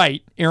the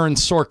right, Aaron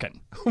Sorkin.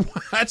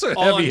 That's a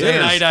All heavy the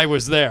night I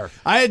was there.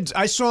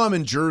 I saw him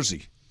in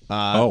Jersey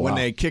when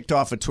they kicked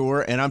off a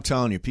tour, and I'm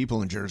telling you,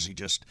 people in Jersey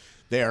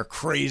they are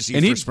crazy for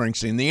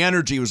Springsteen. The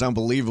energy was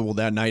unbelievable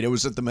that night. It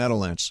was at the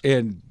Meadowlands.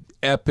 And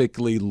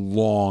epically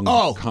long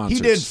concerts.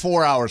 He did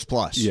 4 hours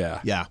plus.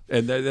 Yeah.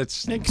 And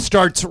that's... It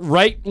starts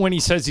right when he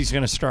says he's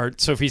going to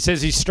start. So if he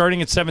says he's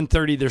starting at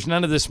 7:30, there's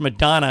none of this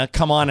Madonna,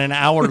 come on an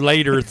hour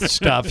later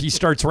stuff. He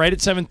starts right at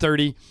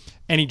 7:30,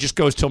 and he just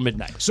goes till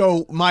midnight.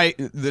 So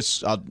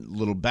this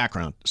little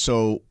background.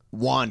 So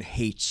Juan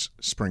hates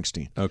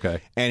Springsteen.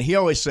 Okay. And he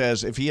always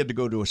says if he had to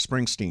go to a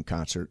Springsteen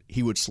concert,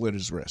 he would slit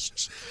his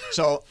wrists.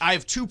 So I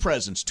have two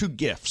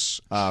gifts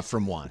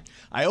from Juan.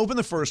 I open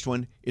the first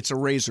one. It's a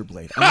razor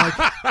blade. I'm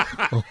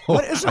like,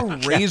 what is a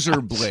razor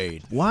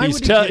blade? Why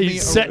would he give me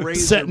a razor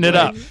setting blade? it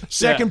up.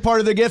 Second part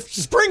of the gift,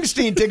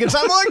 Springsteen tickets.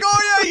 I'm like,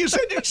 oh, yeah, you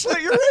said you'd slit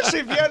your wrists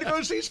if you had to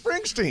go see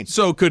Springsteen.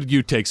 So could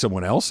you take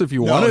someone else if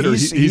you wanted? Or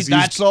that's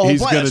the whole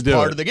plan. That's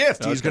part of the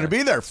gift. Okay. He's going to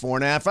be there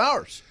 4.5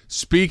 hours.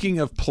 Speaking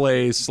of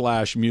plays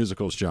 /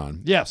 musicals,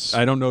 John. Yes.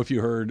 I don't know if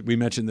you heard, we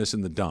mentioned this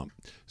in the dump.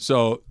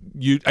 So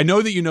I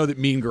know that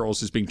Mean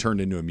Girls is being turned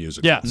into a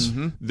musical. Yes.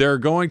 Mm-hmm. They're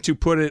going to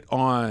put it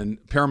on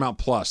Paramount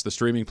Plus, the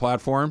streaming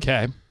platform.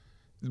 Okay.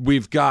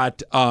 We've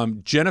got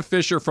Jenna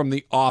Fisher from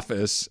The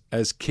Office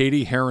as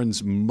Katie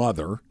Heron's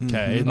mother.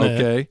 Okay.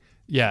 Okay.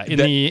 In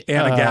the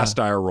Anna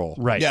Gasteyer role.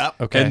 Right. Yeah.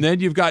 Okay. And then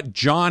you've got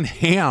John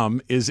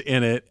Hamm is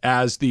in it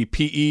as the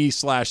PE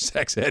 /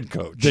 sex ed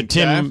coach. The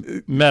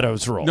Tim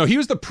Meadows role. No, he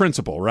was the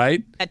principal,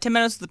 right? Tim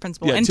Meadows is the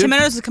principal. Yeah, and Tim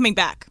Meadows is coming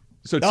back.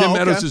 So Tim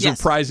Meadows is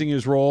reprising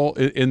his role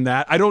in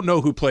that. I don't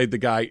know who played the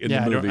guy in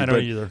the movie. I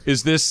don't either.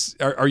 Is this?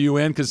 Are you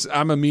in? Because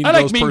I'm a Mean I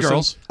Girls like Mean person.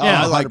 Girls.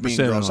 I like Mean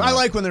 100% Girls. on I that.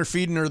 like when they're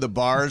feeding her the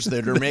bars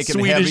that are making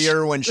Swedish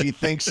heavier when she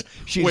thinks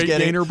she's weight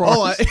getting gainer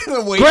bars.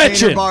 the weight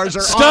Gretchen, gainer bars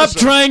are stop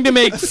awesome. trying to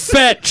make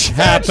fetch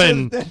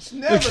happen. That's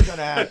never going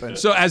to happen.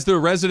 So, as the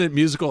resident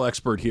musical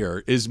expert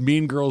here, is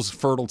Mean Girls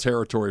fertile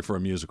territory for a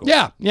musical?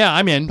 Yeah,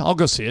 I'm in. I'll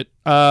go see it.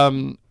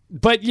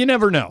 But you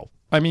never know.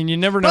 I mean, you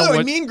never know. By the way,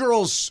 what... Mean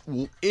Girls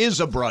is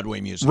a Broadway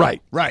musical.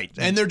 Right.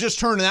 And they're just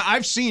turning that.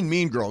 I've seen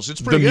Mean Girls.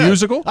 It's pretty good. The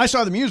musical? I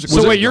saw the musical.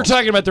 So wait, you're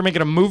talking about they're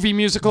making a movie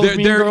musical of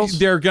Mean Girls?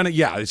 They're going to,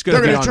 it's going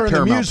They're to be going on to turn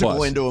Paramount the musical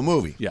Plus. into a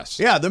movie. Yes.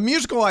 Yeah, the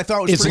musical I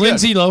thought was Is pretty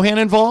Lindsay Lohan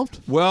involved?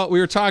 Well,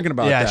 we were talking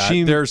about that.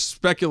 There's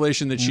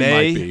speculation that she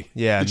might be.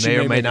 Yeah, that she may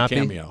or may make a not be.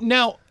 cameo.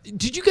 Now,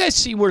 did you guys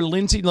see where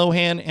Lindsay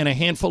Lohan and a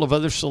handful of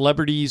other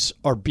celebrities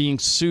are being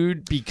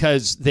sued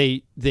because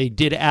they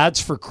did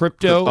ads for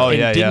crypto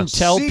and didn't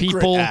tell Secret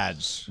people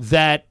ads.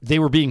 that they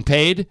were being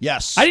paid?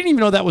 Yes. I didn't even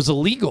know that was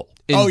illegal.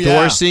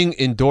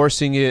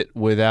 Endorsing it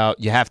without,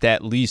 you have to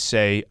at least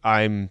say,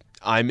 I'm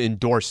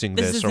endorsing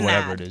This this is or an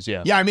whatever ad. it is.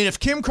 Yeah. Yeah, I mean, if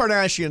Kim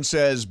Kardashian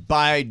says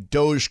buy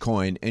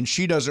Dogecoin and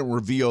she doesn't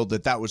reveal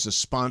that was a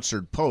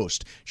sponsored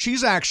post,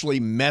 she's actually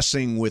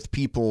messing with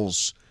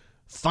people's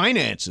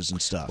finances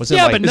and stuff. Was it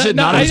like, but is it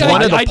no, not it was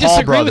one of the I Paul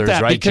disagree brothers, with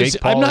that right? because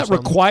Jake Paul I'm or not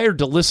something? required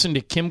to listen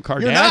to Kim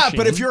Kardashian. You're not,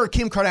 but if you're a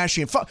Kim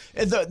Kardashian,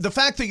 the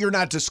fact that you're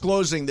not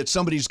disclosing that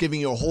somebody's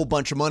giving you a whole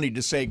bunch of money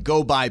to say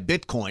go buy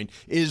Bitcoin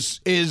is.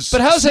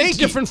 But how's sneaky. that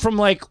different from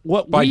like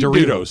what Buy we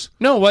Doritos. do?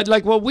 No,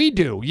 what we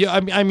do? Yeah,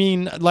 I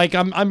mean, like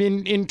I'm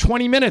in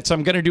 20 minutes.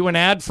 I'm going to do an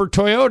ad for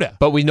Toyota.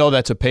 But we know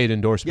that's a paid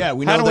endorsement. Yeah,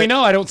 we know. How do we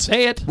know? I don't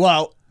say it.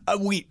 Well,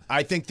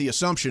 I think the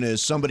assumption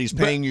is somebody's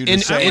paying you to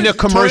say in a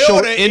commercial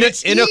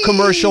Toyota, in a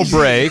commercial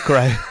break,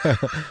 right?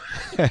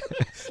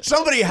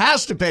 Somebody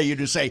has to pay you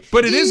to say.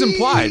 But it is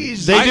implied.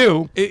 They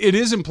do. It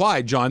is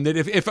implied, John, that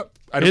if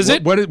I don't, Is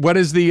it? What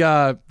is the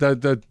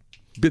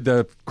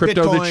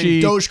crypto Bitcoin, that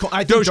she Dogecoin.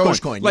 I think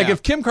Dogecoin, Like yeah.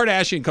 if Kim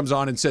Kardashian comes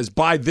on and says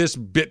buy this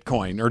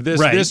Bitcoin or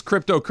this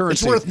cryptocurrency,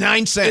 It's worth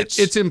 9 cents.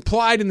 It's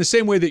implied in the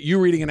same way that you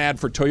reading an ad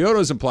for Toyota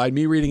is implied,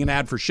 me reading an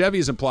ad for Chevy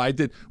is implied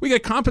that we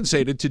get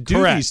compensated to do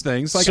Correct. these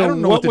things. Like So I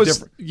don't know what the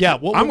difference. Yeah,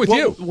 I'm with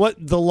you. What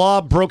the law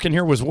broken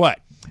here was what?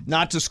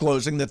 not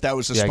disclosing that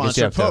was a Yeah, I guess you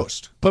sponsored have to-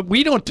 post. But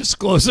we don't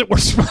disclose that we're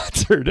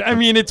sponsored. I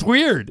mean, it's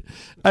weird.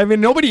 I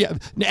mean,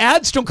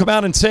 ads don't come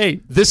out and say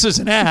this is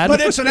an ad.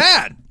 But it's an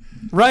ad.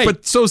 Right.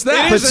 But so's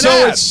that. It But is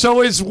an ad.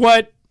 so is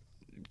what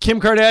Kim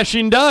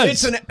Kardashian does.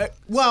 It's an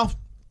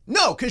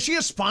no, because she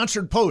has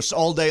sponsored posts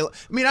all day. I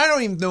mean, I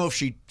don't even know if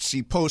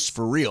she posts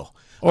for real,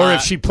 Or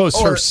if she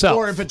posts herself.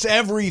 or if it's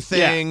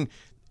everything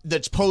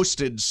that's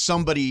posted.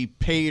 Somebody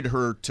paid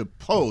her to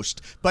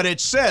post, but it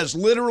says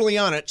literally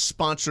on it,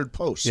 sponsored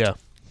post. Yeah.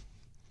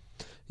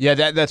 Yeah,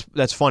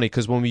 that's funny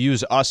because when we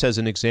use us as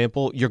an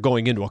example, you're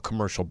going into a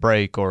commercial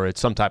break or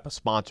it's some type of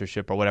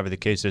sponsorship or whatever the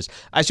case is.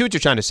 I see what you're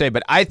trying to say,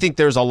 but I think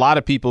there's a lot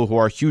of people who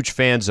are huge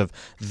fans of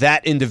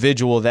that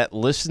individual that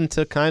listen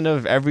to kind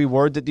of every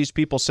word that these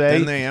people say.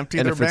 Then they empty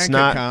and their if it's bank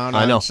not, account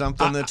I know. on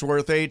something that's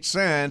worth 8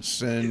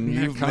 cents, and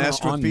you've kinda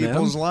messed with on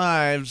people's them?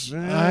 lives.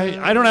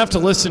 I don't have to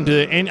listen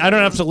to I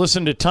don't have to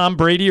listen to Tom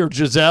Brady or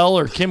Giselle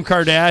or Kim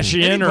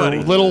Kardashian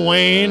or Lil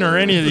Wayne or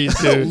any of these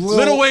dudes.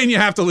 Lil Wayne, you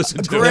have to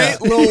listen to.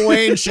 Great Lil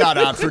Wayne shout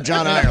out for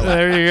John Ireland.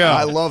 There you go.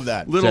 I love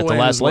that. Lil Is that the Wayne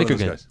last is one of Laker those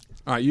game? guys.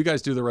 All right, you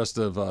guys do the rest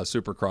of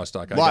Super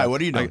Crosstalk. Why?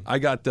 What are you doing? I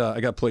got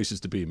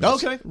places to be. Man.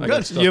 Okay, I got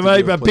good. stuff You to have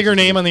do, a places bigger to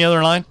name be. on the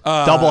other line?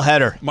 Double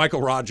header.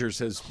 Michael Rogers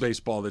has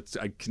baseball that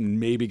I can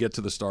maybe get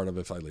to the start of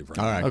if I leave right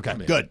All right. now.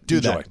 Okay. Good. Do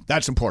Enjoy. that.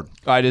 That's important.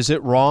 All right, is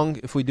it wrong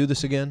if we do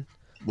this again?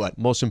 What?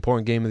 Most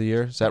important game of the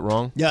year? Is that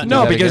wrong? Yeah.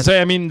 No, that because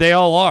they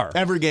all are.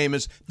 Every game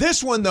is.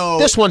 This one, though,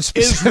 This one's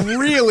is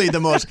really the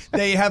most.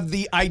 They have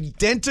the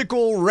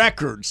identical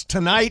records.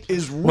 Tonight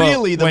is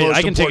really the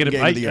most important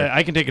game of the year.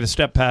 I can take it a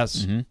step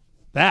past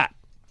that.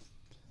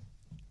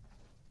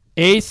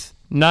 8th,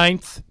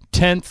 9th,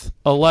 10th,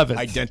 11th.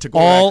 Identical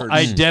all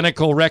records.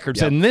 identical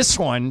records. Yep. And this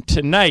one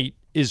tonight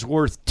is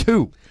worth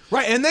 2.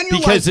 Right, and then you're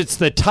because like, it's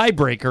the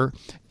tiebreaker.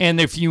 And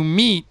if you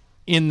meet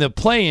in the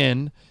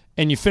play-in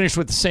and you finish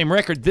with the same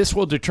record, this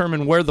will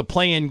determine where the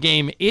play-in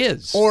game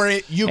is. or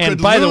you And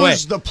could by the way,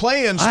 lose the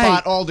play-in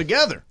spot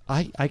altogether.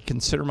 I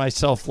consider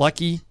myself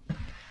lucky.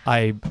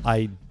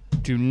 I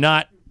do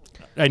not.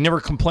 I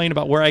never complain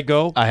about where I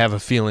go. I have a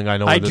feeling I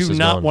know where I this do is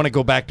not going. want to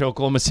go back to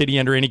Oklahoma City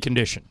under any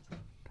condition.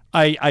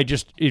 I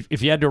just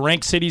if you had to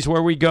rank cities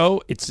where we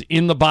go, it's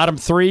in the bottom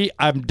 3.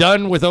 I'm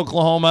done with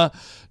Oklahoma.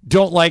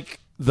 Don't like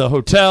the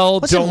hotel.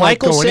 Wasn't don't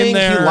like Michael going saying in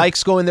there. he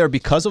likes going there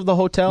because of the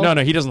hotel? No,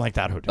 he doesn't like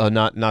that hotel. Oh,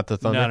 not the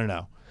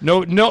Thunder?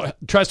 No.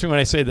 Trust me when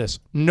I say this.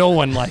 No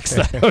one likes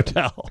that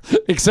hotel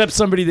except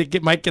somebody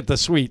that might get the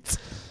suites.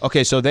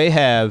 Okay, so they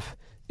have,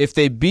 if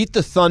they beat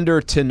the Thunder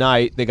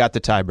tonight, they got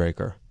the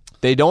tiebreaker.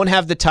 They don't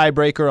have the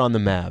tiebreaker on the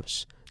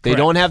Mavs. They Correct.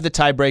 don't have the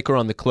tiebreaker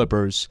on the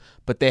Clippers,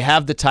 but they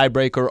have the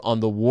tiebreaker on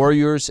the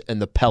Warriors and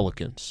the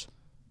Pelicans.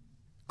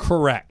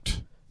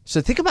 Correct.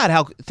 So think about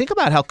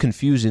how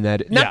confusing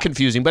that is. Not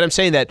confusing, but I'm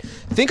saying that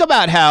think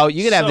about how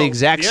you could have the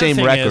exact same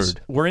record.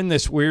 We're in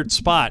this weird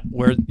spot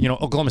where,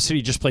 Oklahoma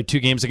City just played 2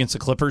 games against the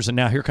Clippers, and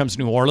now here comes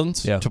New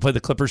Orleans to play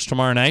the Clippers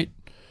tomorrow night.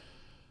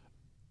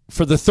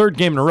 For the 3rd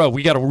game in a row,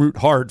 we got to root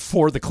hard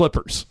for the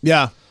Clippers.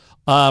 Yeah.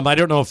 I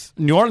don't know if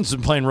New Orleans has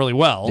been playing really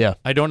well. Yeah.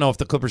 I don't know if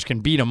the Clippers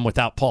can beat them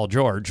without Paul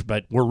George,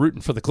 but we're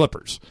rooting for the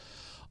Clippers.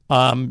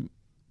 And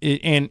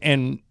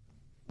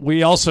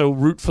we also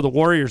root for the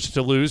Warriors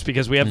to lose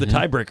because we have the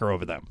tiebreaker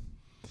over them.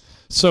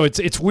 So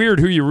it's weird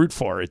who you root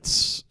for.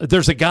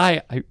 There's a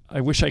guy,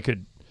 I wish I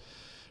could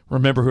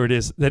remember who it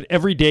is, that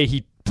every day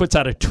he puts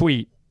out a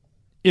tweet.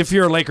 If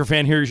you're a Laker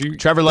fan, here's you.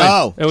 Trevor Lane.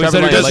 Oh,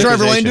 does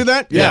Trevor Lane do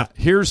that? Yeah.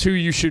 Here's who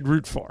you should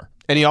root for.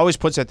 And he always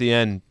puts at the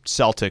end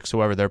Celtics,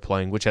 whoever they're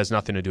playing, which has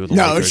nothing to do with the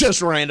Lakers. No, it's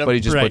just random. But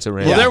he just puts it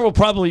random. Well, there will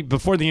probably,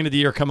 before the end of the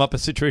year, come up a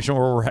situation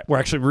where we're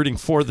actually rooting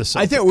for the Celtics.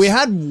 I think we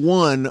had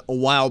one a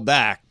while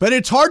back, but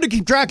it's hard to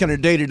keep track on a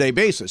day-to-day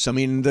basis. I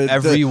mean,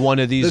 every one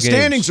of these the games.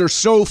 standings are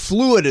so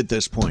fluid at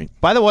this point.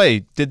 By the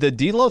way, did the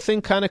D'Lo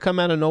thing kind of come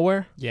out of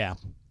nowhere? Yeah.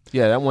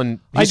 Yeah, that one,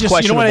 he's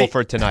questionable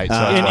for tonight. So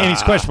and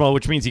he's questionable,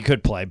 which means he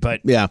could play. But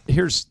yeah.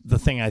 Here's the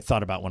thing I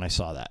thought about when I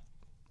saw that.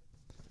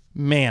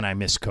 Man, I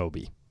miss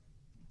Kobe.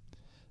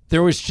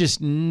 There was just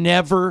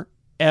never,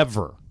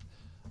 ever.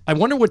 I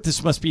wonder what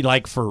this must be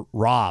like for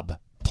Rob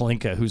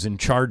Pelinka, who's in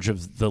charge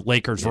of the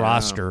Lakers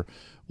roster,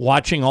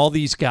 watching all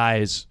these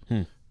guys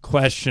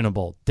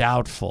questionable,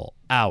 doubtful,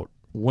 out,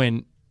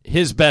 when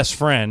his best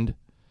friend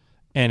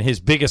and his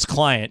biggest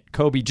client,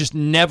 Kobe, just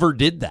never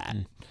did that.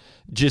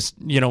 Just,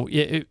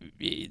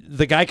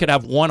 the guy could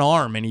have one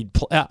arm, and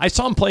I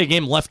saw him play a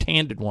game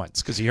left-handed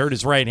once because he hurt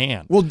his right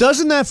hand. Well,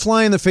 doesn't that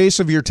fly in the face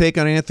of your take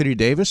on Anthony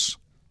Davis?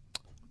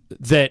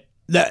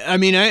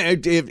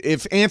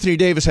 If Anthony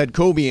Davis had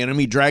Kobe in him,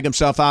 he'd drag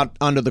himself out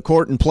onto the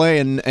court and play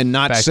and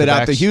not sit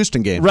out the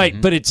Houston game.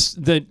 Right, but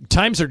the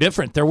times are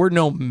different. There were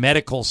no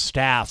medical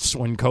staffs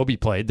when Kobe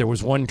played. There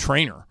was one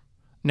trainer.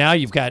 Now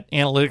you've got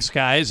analytics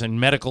guys and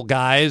medical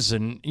guys,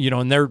 and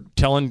they're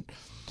telling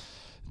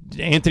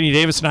Anthony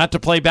Davis not to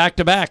play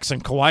back-to-backs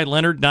and Kawhi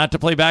Leonard not to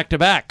play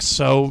back-to-backs.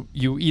 So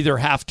you either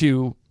have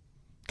to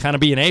kind of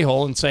be an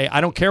a-hole and say,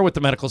 I don't care what the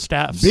medical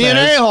staff says. Be an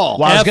a-hole.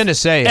 Well, I was going to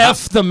say,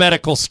 F the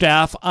medical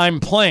staff, I'm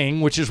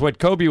playing, which is what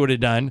Kobe would have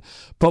done.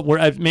 But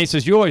Mace,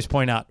 as you always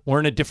point out, we're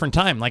in a different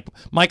time. Like,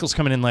 Michael's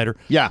coming in later.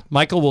 Yeah.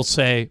 Michael will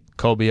say,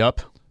 Kobe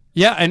up.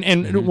 Yeah,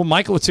 and well,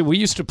 Michael would say, we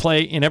used to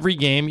play in every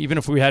game, even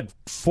if we had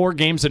 4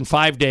 games in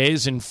 5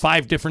 days in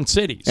 5 different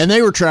cities. And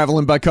they were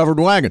traveling by covered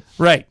wagon.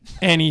 Right.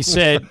 And he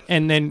said,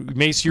 and then,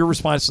 Mace, your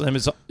response to them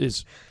is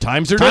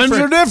times are different.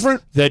 Times are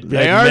different. They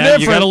are different.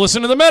 You got to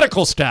listen to the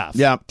medical staff.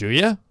 Yeah. Do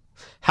you?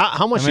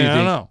 How much do you think, I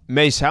don't know.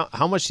 Mace,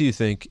 how much do you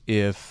think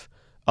if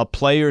a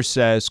player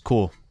says,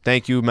 cool,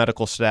 thank you,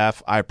 medical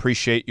staff, I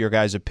appreciate your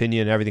guys'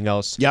 opinion and everything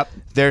else. Yep.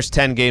 There's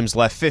 10 games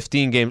left,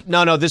 15 games.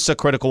 No, this is a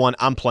critical one.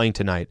 I'm playing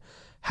tonight.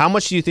 How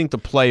much do you think the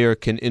player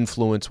can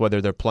influence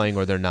whether they're playing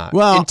or they're not?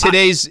 Well, in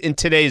today's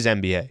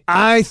NBA,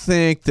 I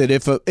think that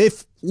if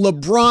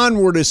LeBron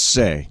were to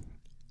say,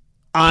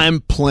 "I'm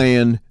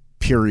playing,"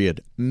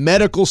 period.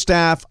 Medical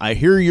staff, I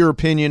hear your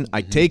opinion.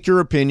 I take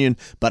your opinion,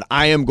 but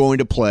I am going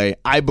to play.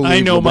 I believe I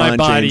know LeBron my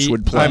body. James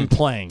would play. I'm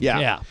playing.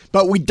 Yeah.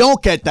 But we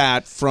don't get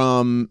that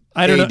from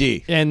I don't AD. know.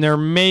 And there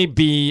may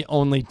be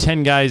only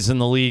 10 guys in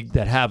the league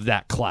that have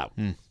that clout.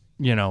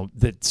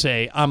 That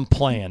say, I'm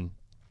playing.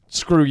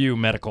 Screw you,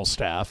 medical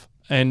staff.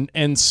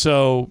 And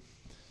so...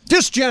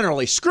 Just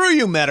generally, screw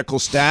you, medical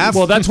staff.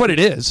 Well, that's what it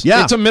is.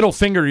 Yeah. It's a middle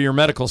finger to your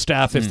medical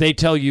staff if they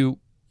tell you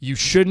you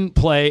shouldn't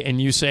play and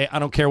you say, I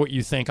don't care what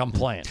you think, I'm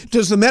playing.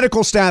 Does the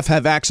medical staff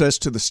have access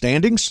to the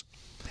standings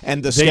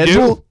and the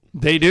schedule?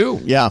 They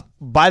do. Yeah.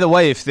 By the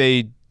way,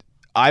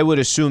 I would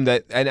assume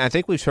that, and I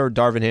think we've heard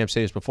Darvin Ham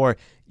say this before,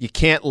 you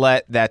can't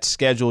let that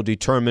schedule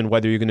determine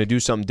whether you're going to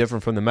do something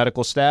different from the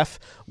medical staff,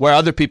 where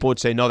other people would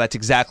say, no, that's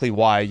exactly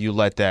why you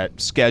let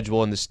that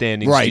schedule and the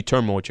standings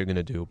determine what you're going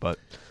to do. But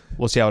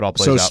we'll see how it all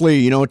plays out. So, Slee,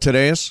 you know what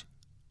today is?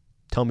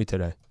 Tell me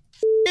today.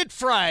 It's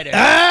Friday.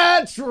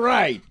 That's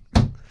right.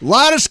 A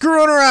lot of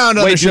screwing around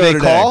on Wait, the show do they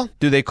today. call?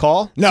 Do they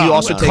call? No. Do you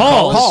also take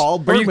calls?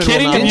 calls? Are you Bergman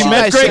kidding? will Have not you lie.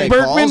 met Greg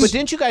Bergman? But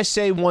didn't you guys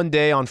say one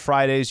day on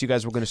Fridays you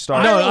guys were going to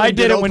start? No, Ireland I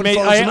did it when Open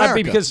Phones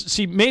America. because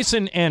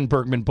Mason and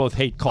Bergman both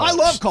hate calls. I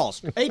love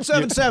calls.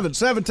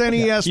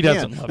 877-710-ESPN. He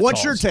doesn't love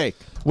What's calls. your take?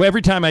 Well,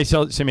 every time I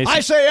say Mason, I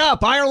say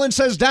up. Ireland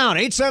says down.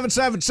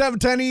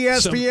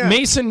 877-710-ESPN. So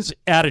Mason's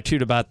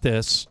attitude about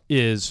this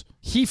is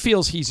he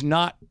feels he's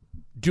not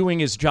doing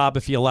his job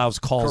if he allows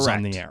calls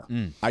on the air.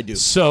 I do.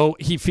 So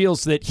he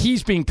feels that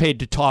he's being paid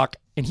to talk,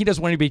 and he doesn't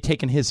want anybody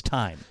taking his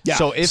time. Yeah.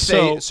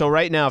 So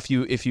right now, if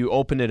you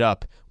open it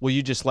up, will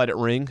you just let it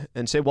ring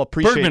and say, "Well,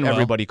 appreciate Bergman will.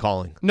 everybody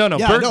calling"? No,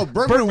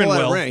 Bergman will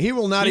let it ring. He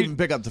will not even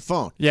pick up the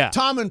phone. Yeah.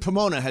 Tom and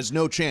Pomona has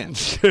no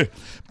chance.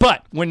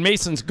 But when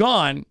Mason's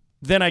gone,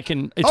 then I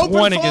can. It's Open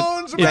one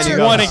phones, against. It's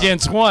America. one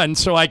against one,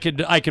 so I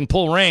can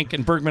pull rank,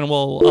 and Bergman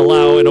will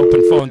allow an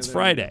open phones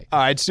Friday.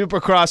 All right,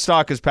 Super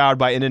Crosstalk is powered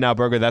by In-N-Out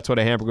Burger. That's what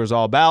a hamburger is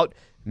all about.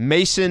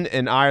 Mason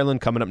and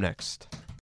Ireland coming up next.